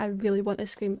right now. I really want to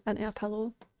scream into a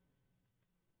pillow.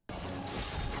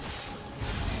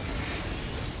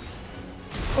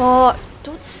 Oh,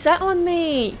 don't sit on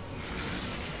me!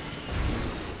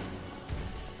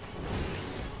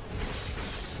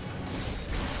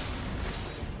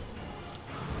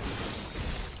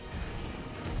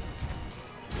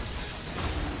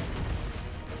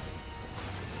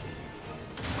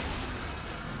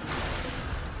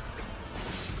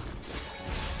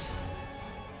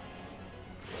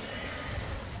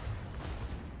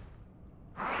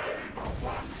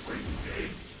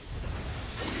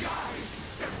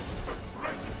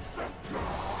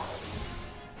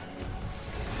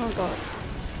 Oh god.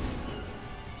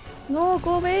 No,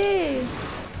 go away!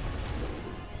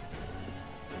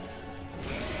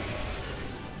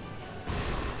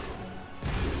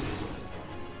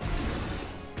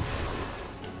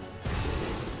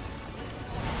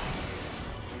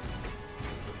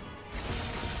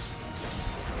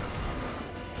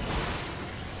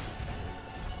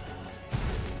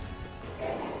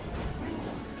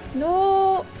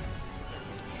 No!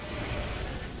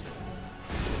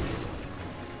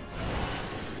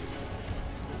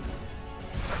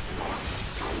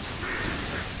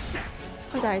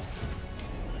 I died.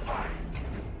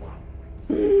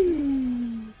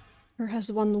 Or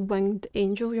has one winged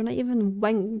angel? You're not even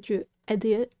winged, you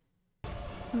idiot.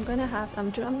 I'm gonna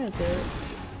do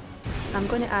it. I'm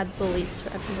going to add bleeps for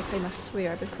every single time I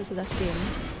swear because of this game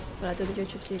when I do the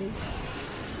YouTube series.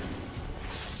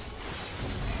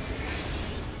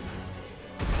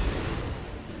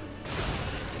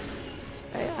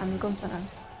 Right, I'm going for now.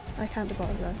 I can't be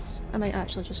bothered with this. I might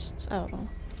actually just, I don't know.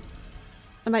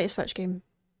 I might switch game.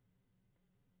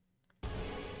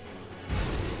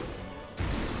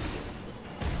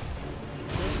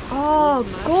 Oh,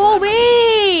 go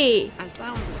away! I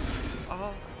found it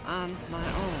all on my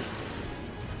own.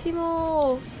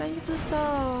 Timo, thank you for the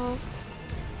sub.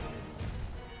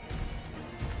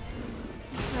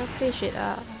 I appreciate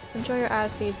that. Enjoy your ad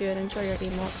preview and enjoy your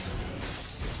emotes.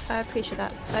 I appreciate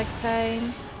that big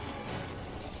time.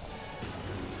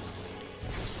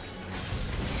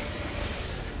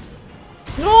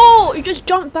 No! You just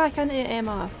jumped back into it,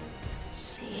 Emma.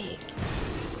 Sake.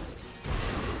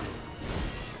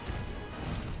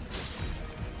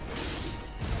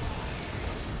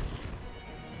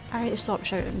 I need to stop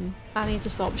shouting. I need to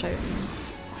stop shouting.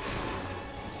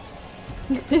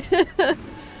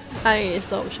 I need to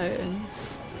stop shouting.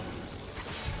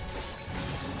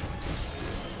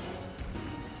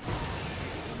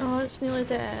 Oh, it's nearly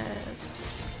dead.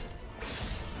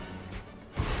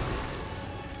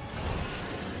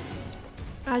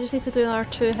 I just need to do another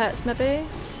 2 hits, maybe.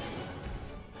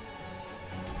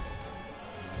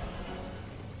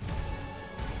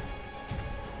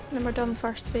 Then we're done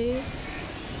first phase.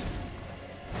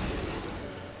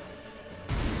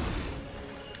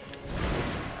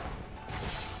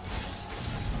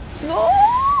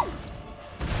 No!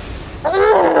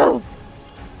 Ugh!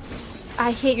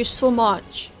 I hate you so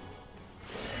much.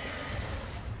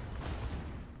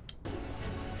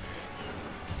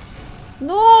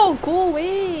 No, go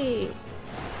away.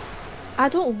 I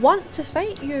don't want to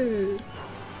fight you.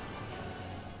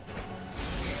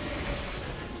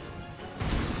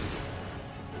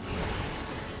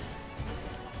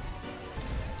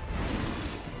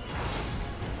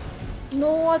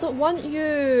 No, I don't want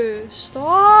you.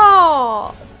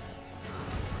 Stop.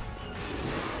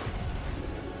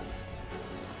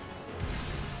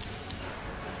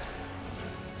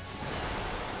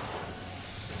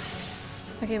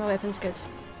 Okay, my weapon's good.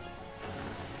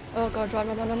 Oh god, run,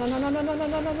 run, run, run, run, run, run,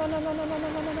 run, run, run, run, run, run, run, run,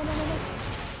 run, run, run, run.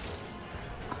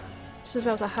 Just as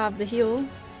well as I have the heal.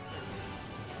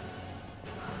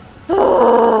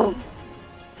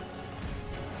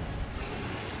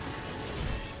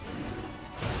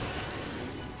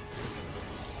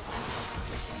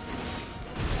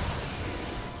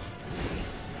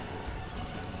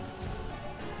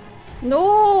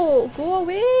 No! Go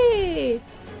away!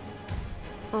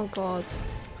 Oh god.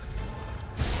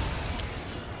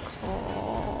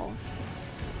 Cough.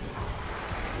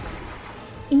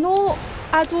 No!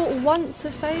 I don't want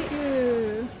to fight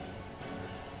you!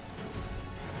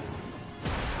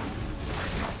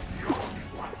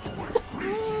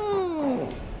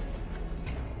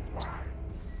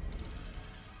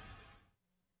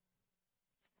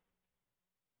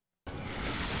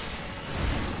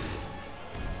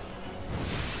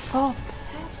 Oh,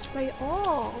 piss right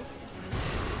off!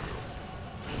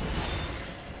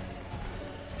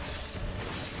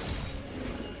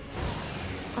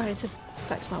 I need to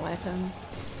fix my weapon.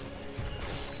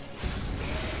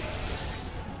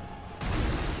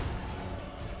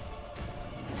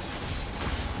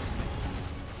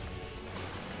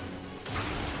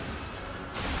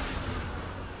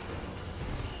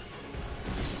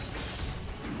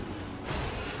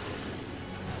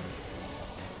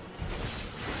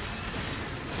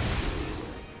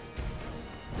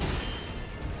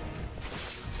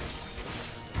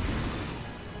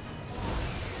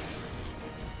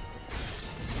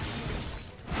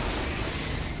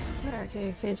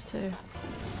 Okay, phase 2.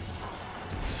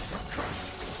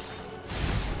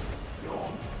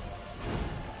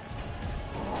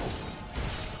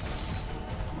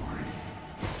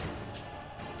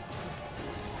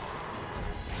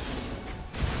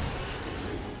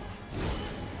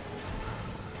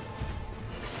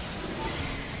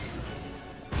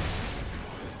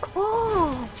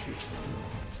 Oh!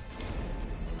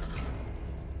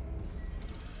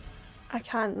 I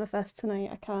can't with this tonight,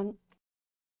 I can't.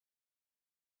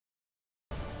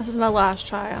 This is my last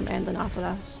try, I'm ending after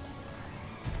this.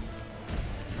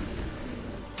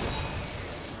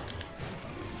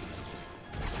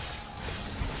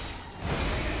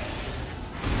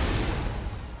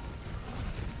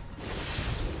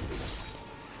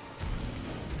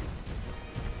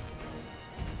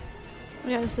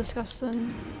 Yeah, it's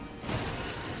disgusting.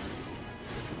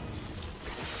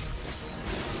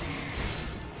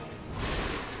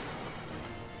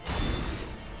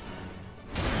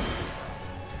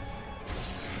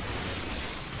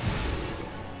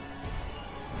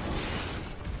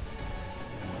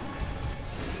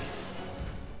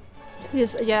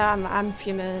 Yeah, I'm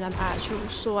fuming. I'm actually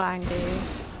so angry.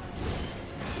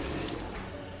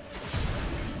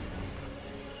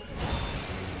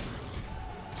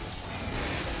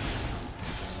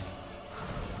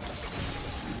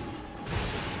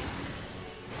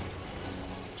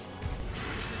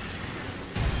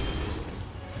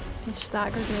 He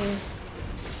staggers me.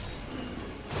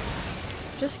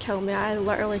 Just kill me. I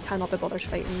literally cannot be bothered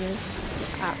fighting you. You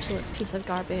absolute piece of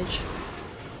garbage.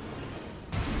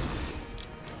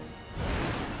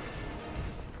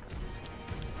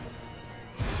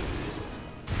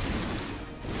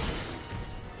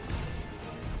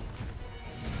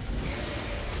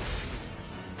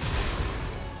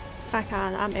 I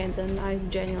can't. I'm ending. I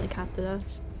genuinely can't do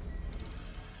this.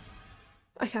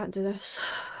 I can't do this.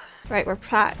 Right, we're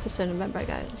practicing, remember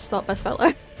guys. Stop this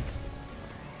filler.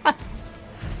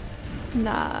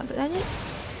 Nah, but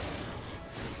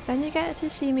then you get to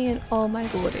see me in all my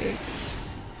glory.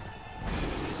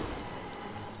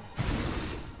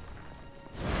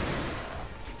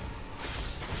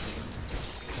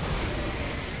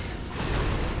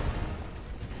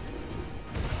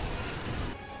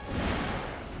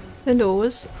 The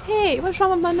nose? Hey, what's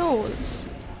wrong with my nose?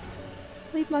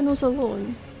 Leave my nose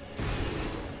alone.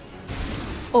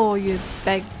 Oh, you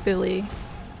big bully.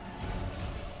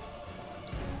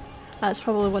 That's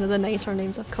probably one of the nicer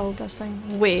names I've called this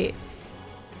thing. Wait.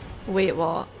 Wait,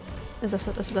 what? Is this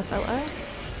is a filter?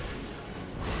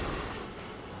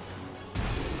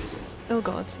 Oh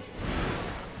god.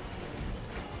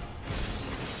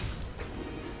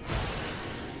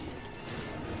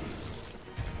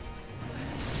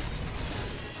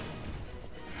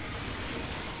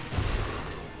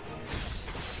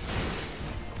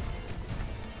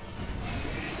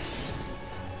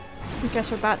 I guess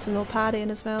we're back to no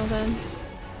parrying as well then.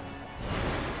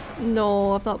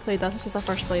 No, I've not played this. This is our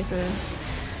first playthrough.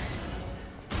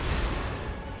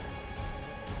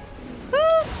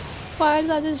 Ah, why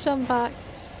did I just jump back?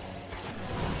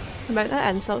 The amount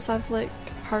of insults I've like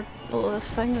heard over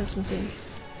this thing is insane.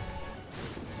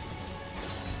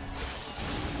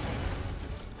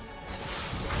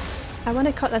 I want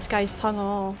to cut this guy's tongue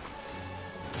off.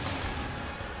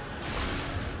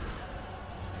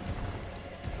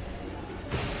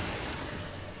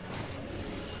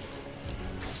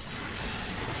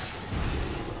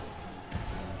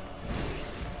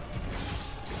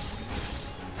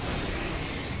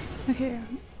 Okay.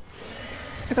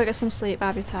 I gotta get some sleep,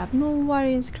 Abby Tab. No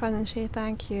worries, Crunchy,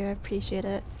 thank you, I appreciate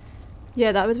it.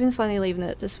 Yeah, that would have been funny leaving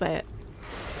it this way.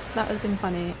 That would have been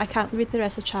funny. I can't read the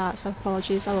rest of chat, so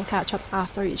apologies, I will catch up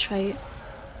after each fight.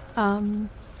 I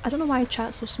don't know why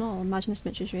chat's so small. Imagine as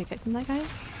much as you get from that guy.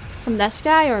 From this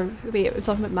guy, or wait, we're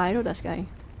talking about mine or this guy?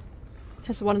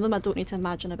 Because one of them I don't need to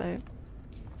imagine about.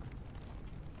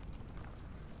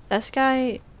 This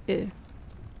guy, ew.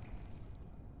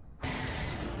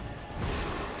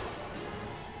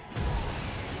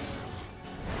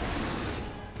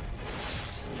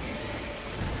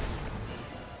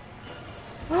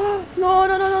 No,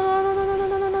 no, no, no, no, no, no, no,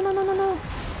 no, no, no, no, no, no.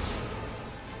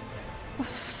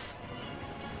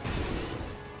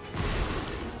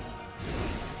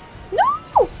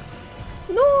 No!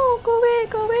 No! Go away,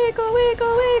 go away, go away,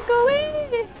 go away, go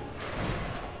away!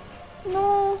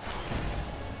 No.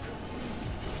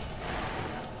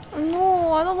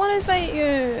 No, I don't want to fight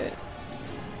you.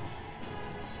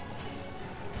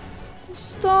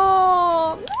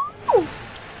 Stop! No!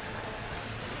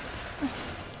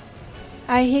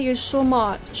 I hate you so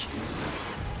much.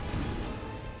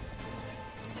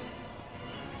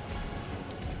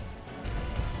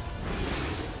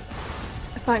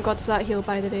 Thank God for that heal,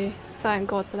 by the way. Thank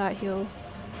God for that heal.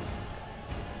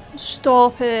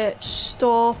 Stop it!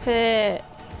 Stop it!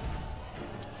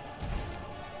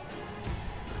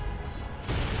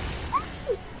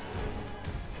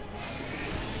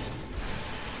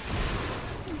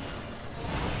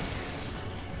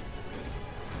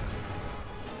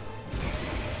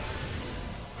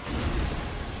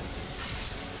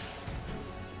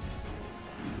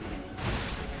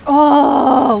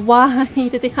 Oh, why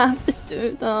did they have to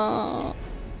do that?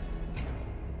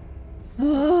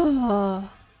 Oh.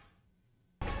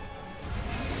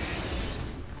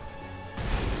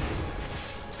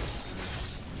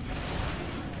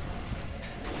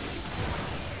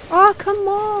 Oh, come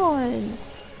on!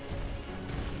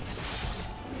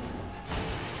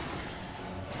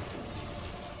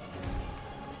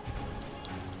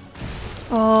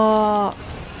 Oh.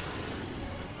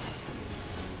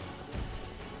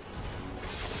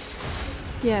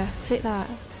 Yeah, take that.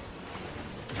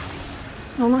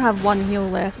 I only have one heal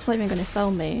left, it's not even gonna fill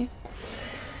me.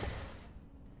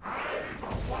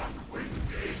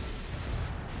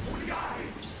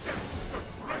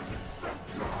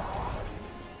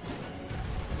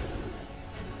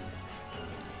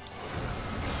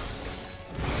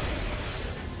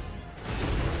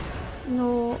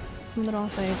 I'm on the wrong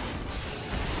side.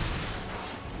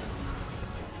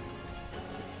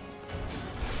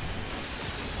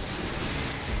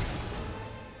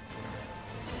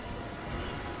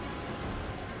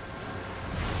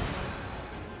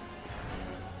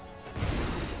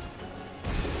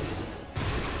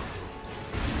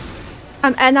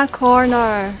 I'm in a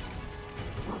corner.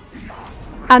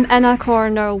 I'm in a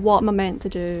corner. What am I meant to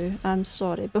do? I'm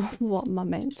sorry, but what am I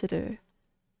meant to do?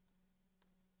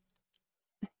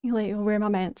 Like, where am I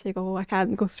meant to go? I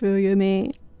can't go through you,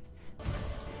 mate.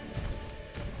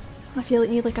 I feel like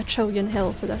I need like a trillion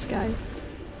health for this guy.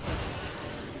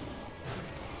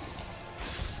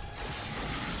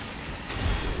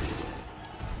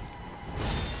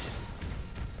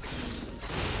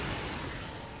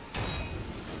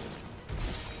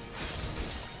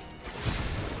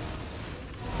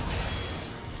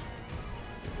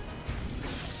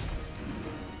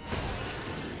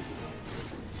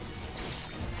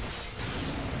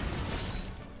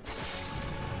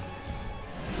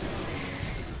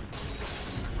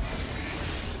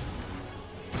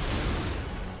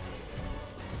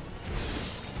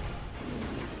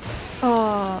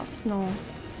 Oh, no.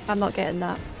 I'm not getting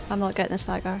that. I'm not getting a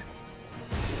stagger.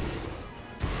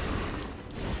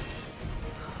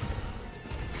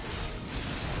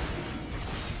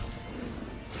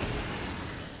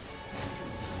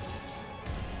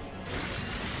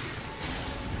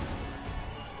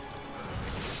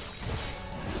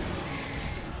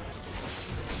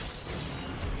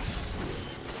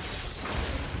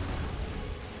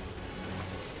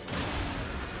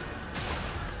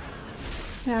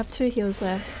 I have 2 heals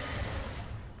left.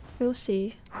 We'll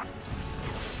see.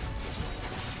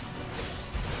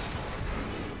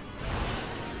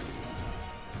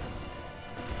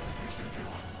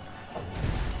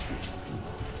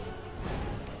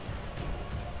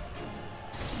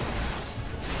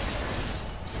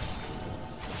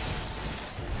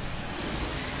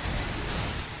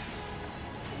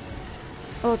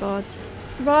 Oh god.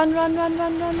 Run, run, run,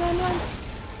 run, run, run, run!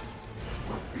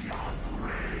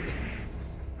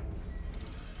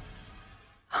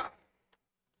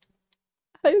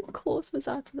 How close was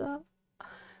that to that?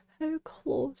 How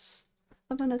close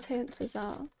of an attempt was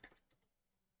that?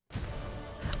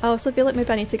 I also feel like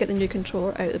maybe I need to get the new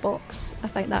controller out of the box. I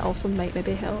think that also might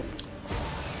maybe help.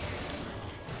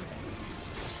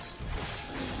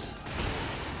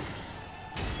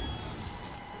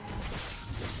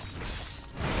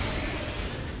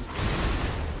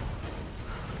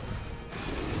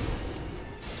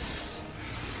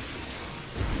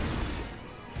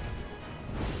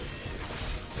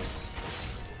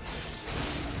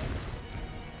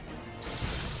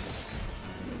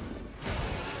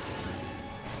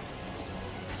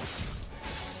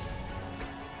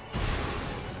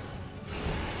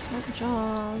 Good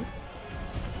job.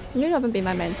 You haven't been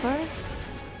my mentor?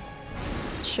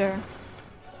 Sure.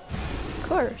 Of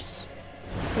course.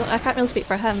 Well, I can't really speak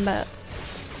for him, but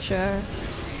sure.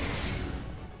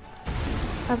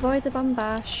 Avoid the bum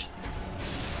bash.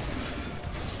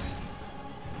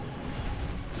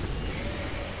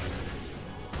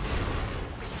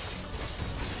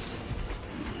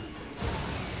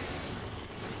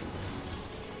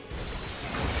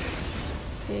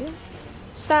 Okay.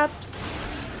 Stab.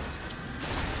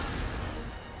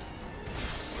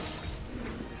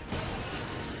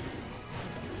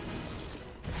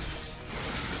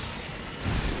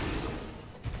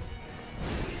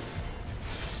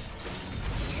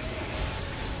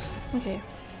 Okay.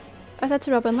 I said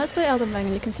to Robin, let's play Elden Ring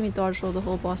and you can see me dodge roll the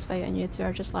whole boss fight and you two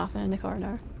are just laughing in the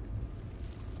corner.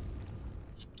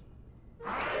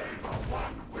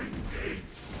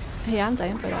 Hey, I'm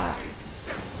down for that.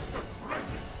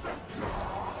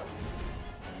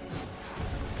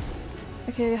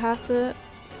 Okay, we have to...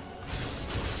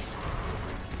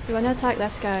 We want to attack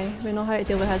this guy. We know how to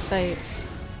deal with his fights.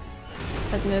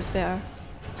 His move's better.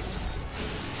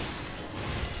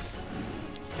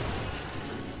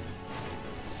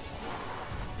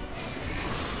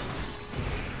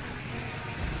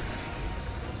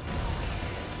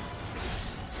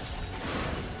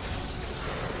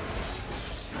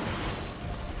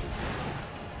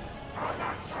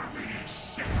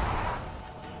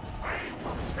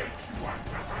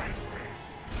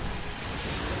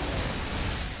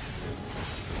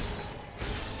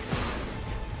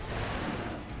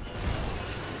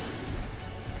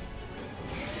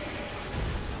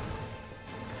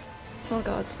 Oh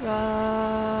god,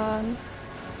 run!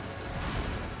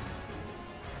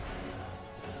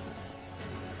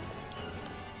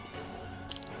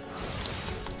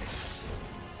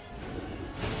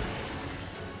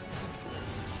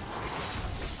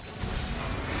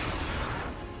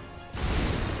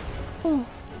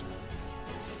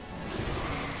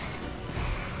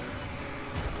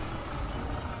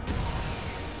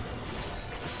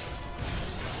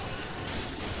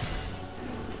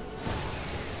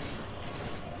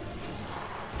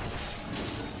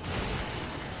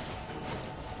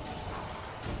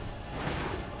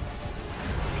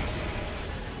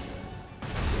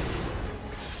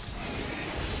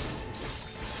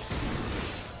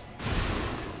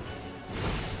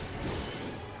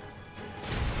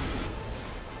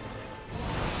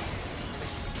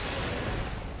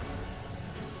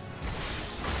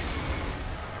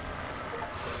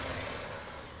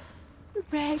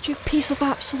 Reg, you piece of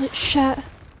absolute shit.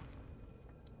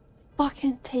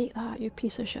 Fucking take that, you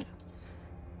piece of shit.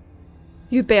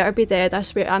 You better be dead, I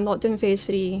swear. I'm not doing phase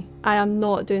 3. I am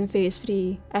not doing phase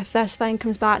 3. If this thing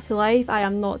comes back to life, I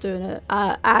am not doing it.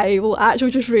 I will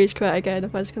actually just rage quit again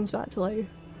if this comes back to life.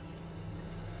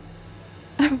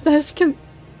 If this can...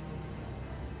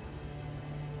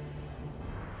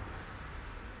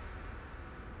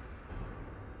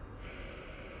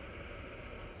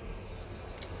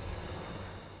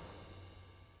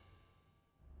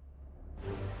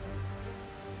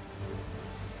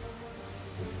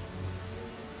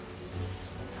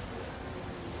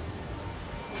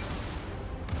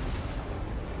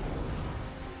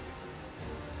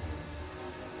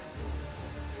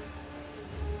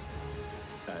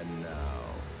 And now,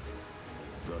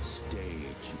 the stage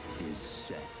is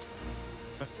set.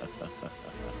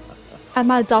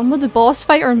 Am I done with the boss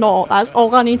fight or not? That's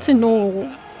all I need to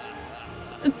know.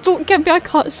 Don't give me a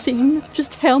cutscene.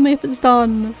 Just tell me if it's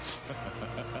done.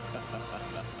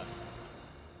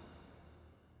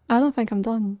 I don't think I'm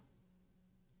done.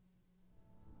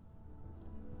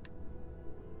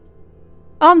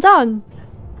 Oh, I'm done!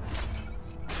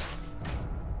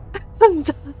 I'm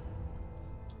done.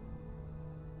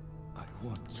 I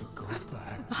want to go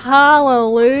back.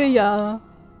 Hallelujah.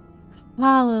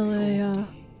 Hallelujah.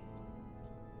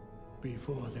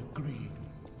 Before the green.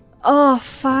 Oh,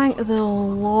 thank the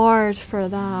Lord for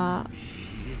that.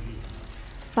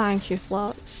 Thank you,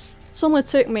 Flux. It's only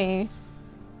took me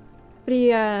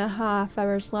 3.5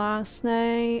 hours last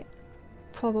night.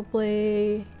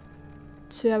 Probably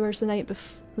 2 hours the night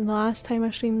before the last time I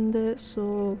streamed it,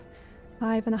 so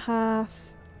 5.5.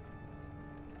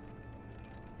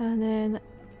 And then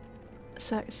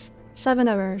 7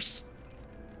 hours.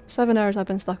 7 hours I've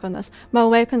been stuck on this. My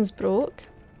weapon's broke.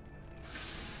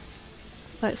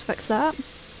 Let's fix that.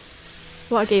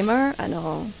 What a gamer. I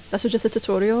know. This was just a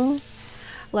tutorial.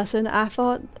 Listen, I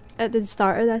thought at the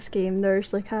start of this game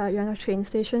there's like you're in a train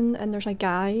station and there's a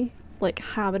guy like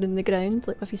hammering the ground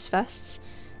like with his fists.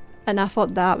 And I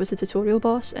thought that was the tutorial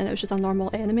boss and it was just a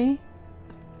normal enemy.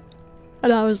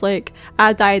 And I was like,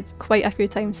 I died quite a few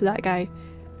times to that guy.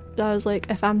 And I was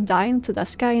like, if I'm dying to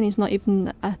this guy and he's not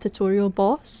even a tutorial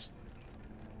boss,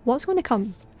 what's going to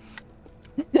come?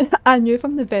 I knew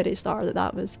from the very start that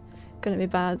that was going to be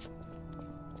bad.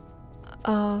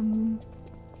 Oh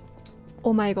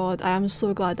my god, I am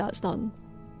so glad that's done.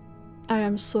 I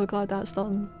am so glad that's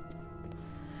done.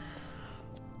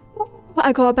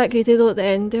 I got a bit greedy though at the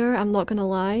end there, I'm not gonna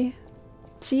lie.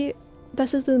 See,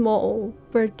 this is the motto.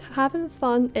 We're having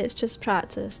fun, it's just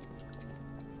practice.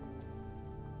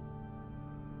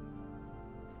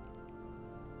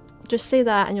 Just say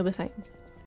that and you'll be fine.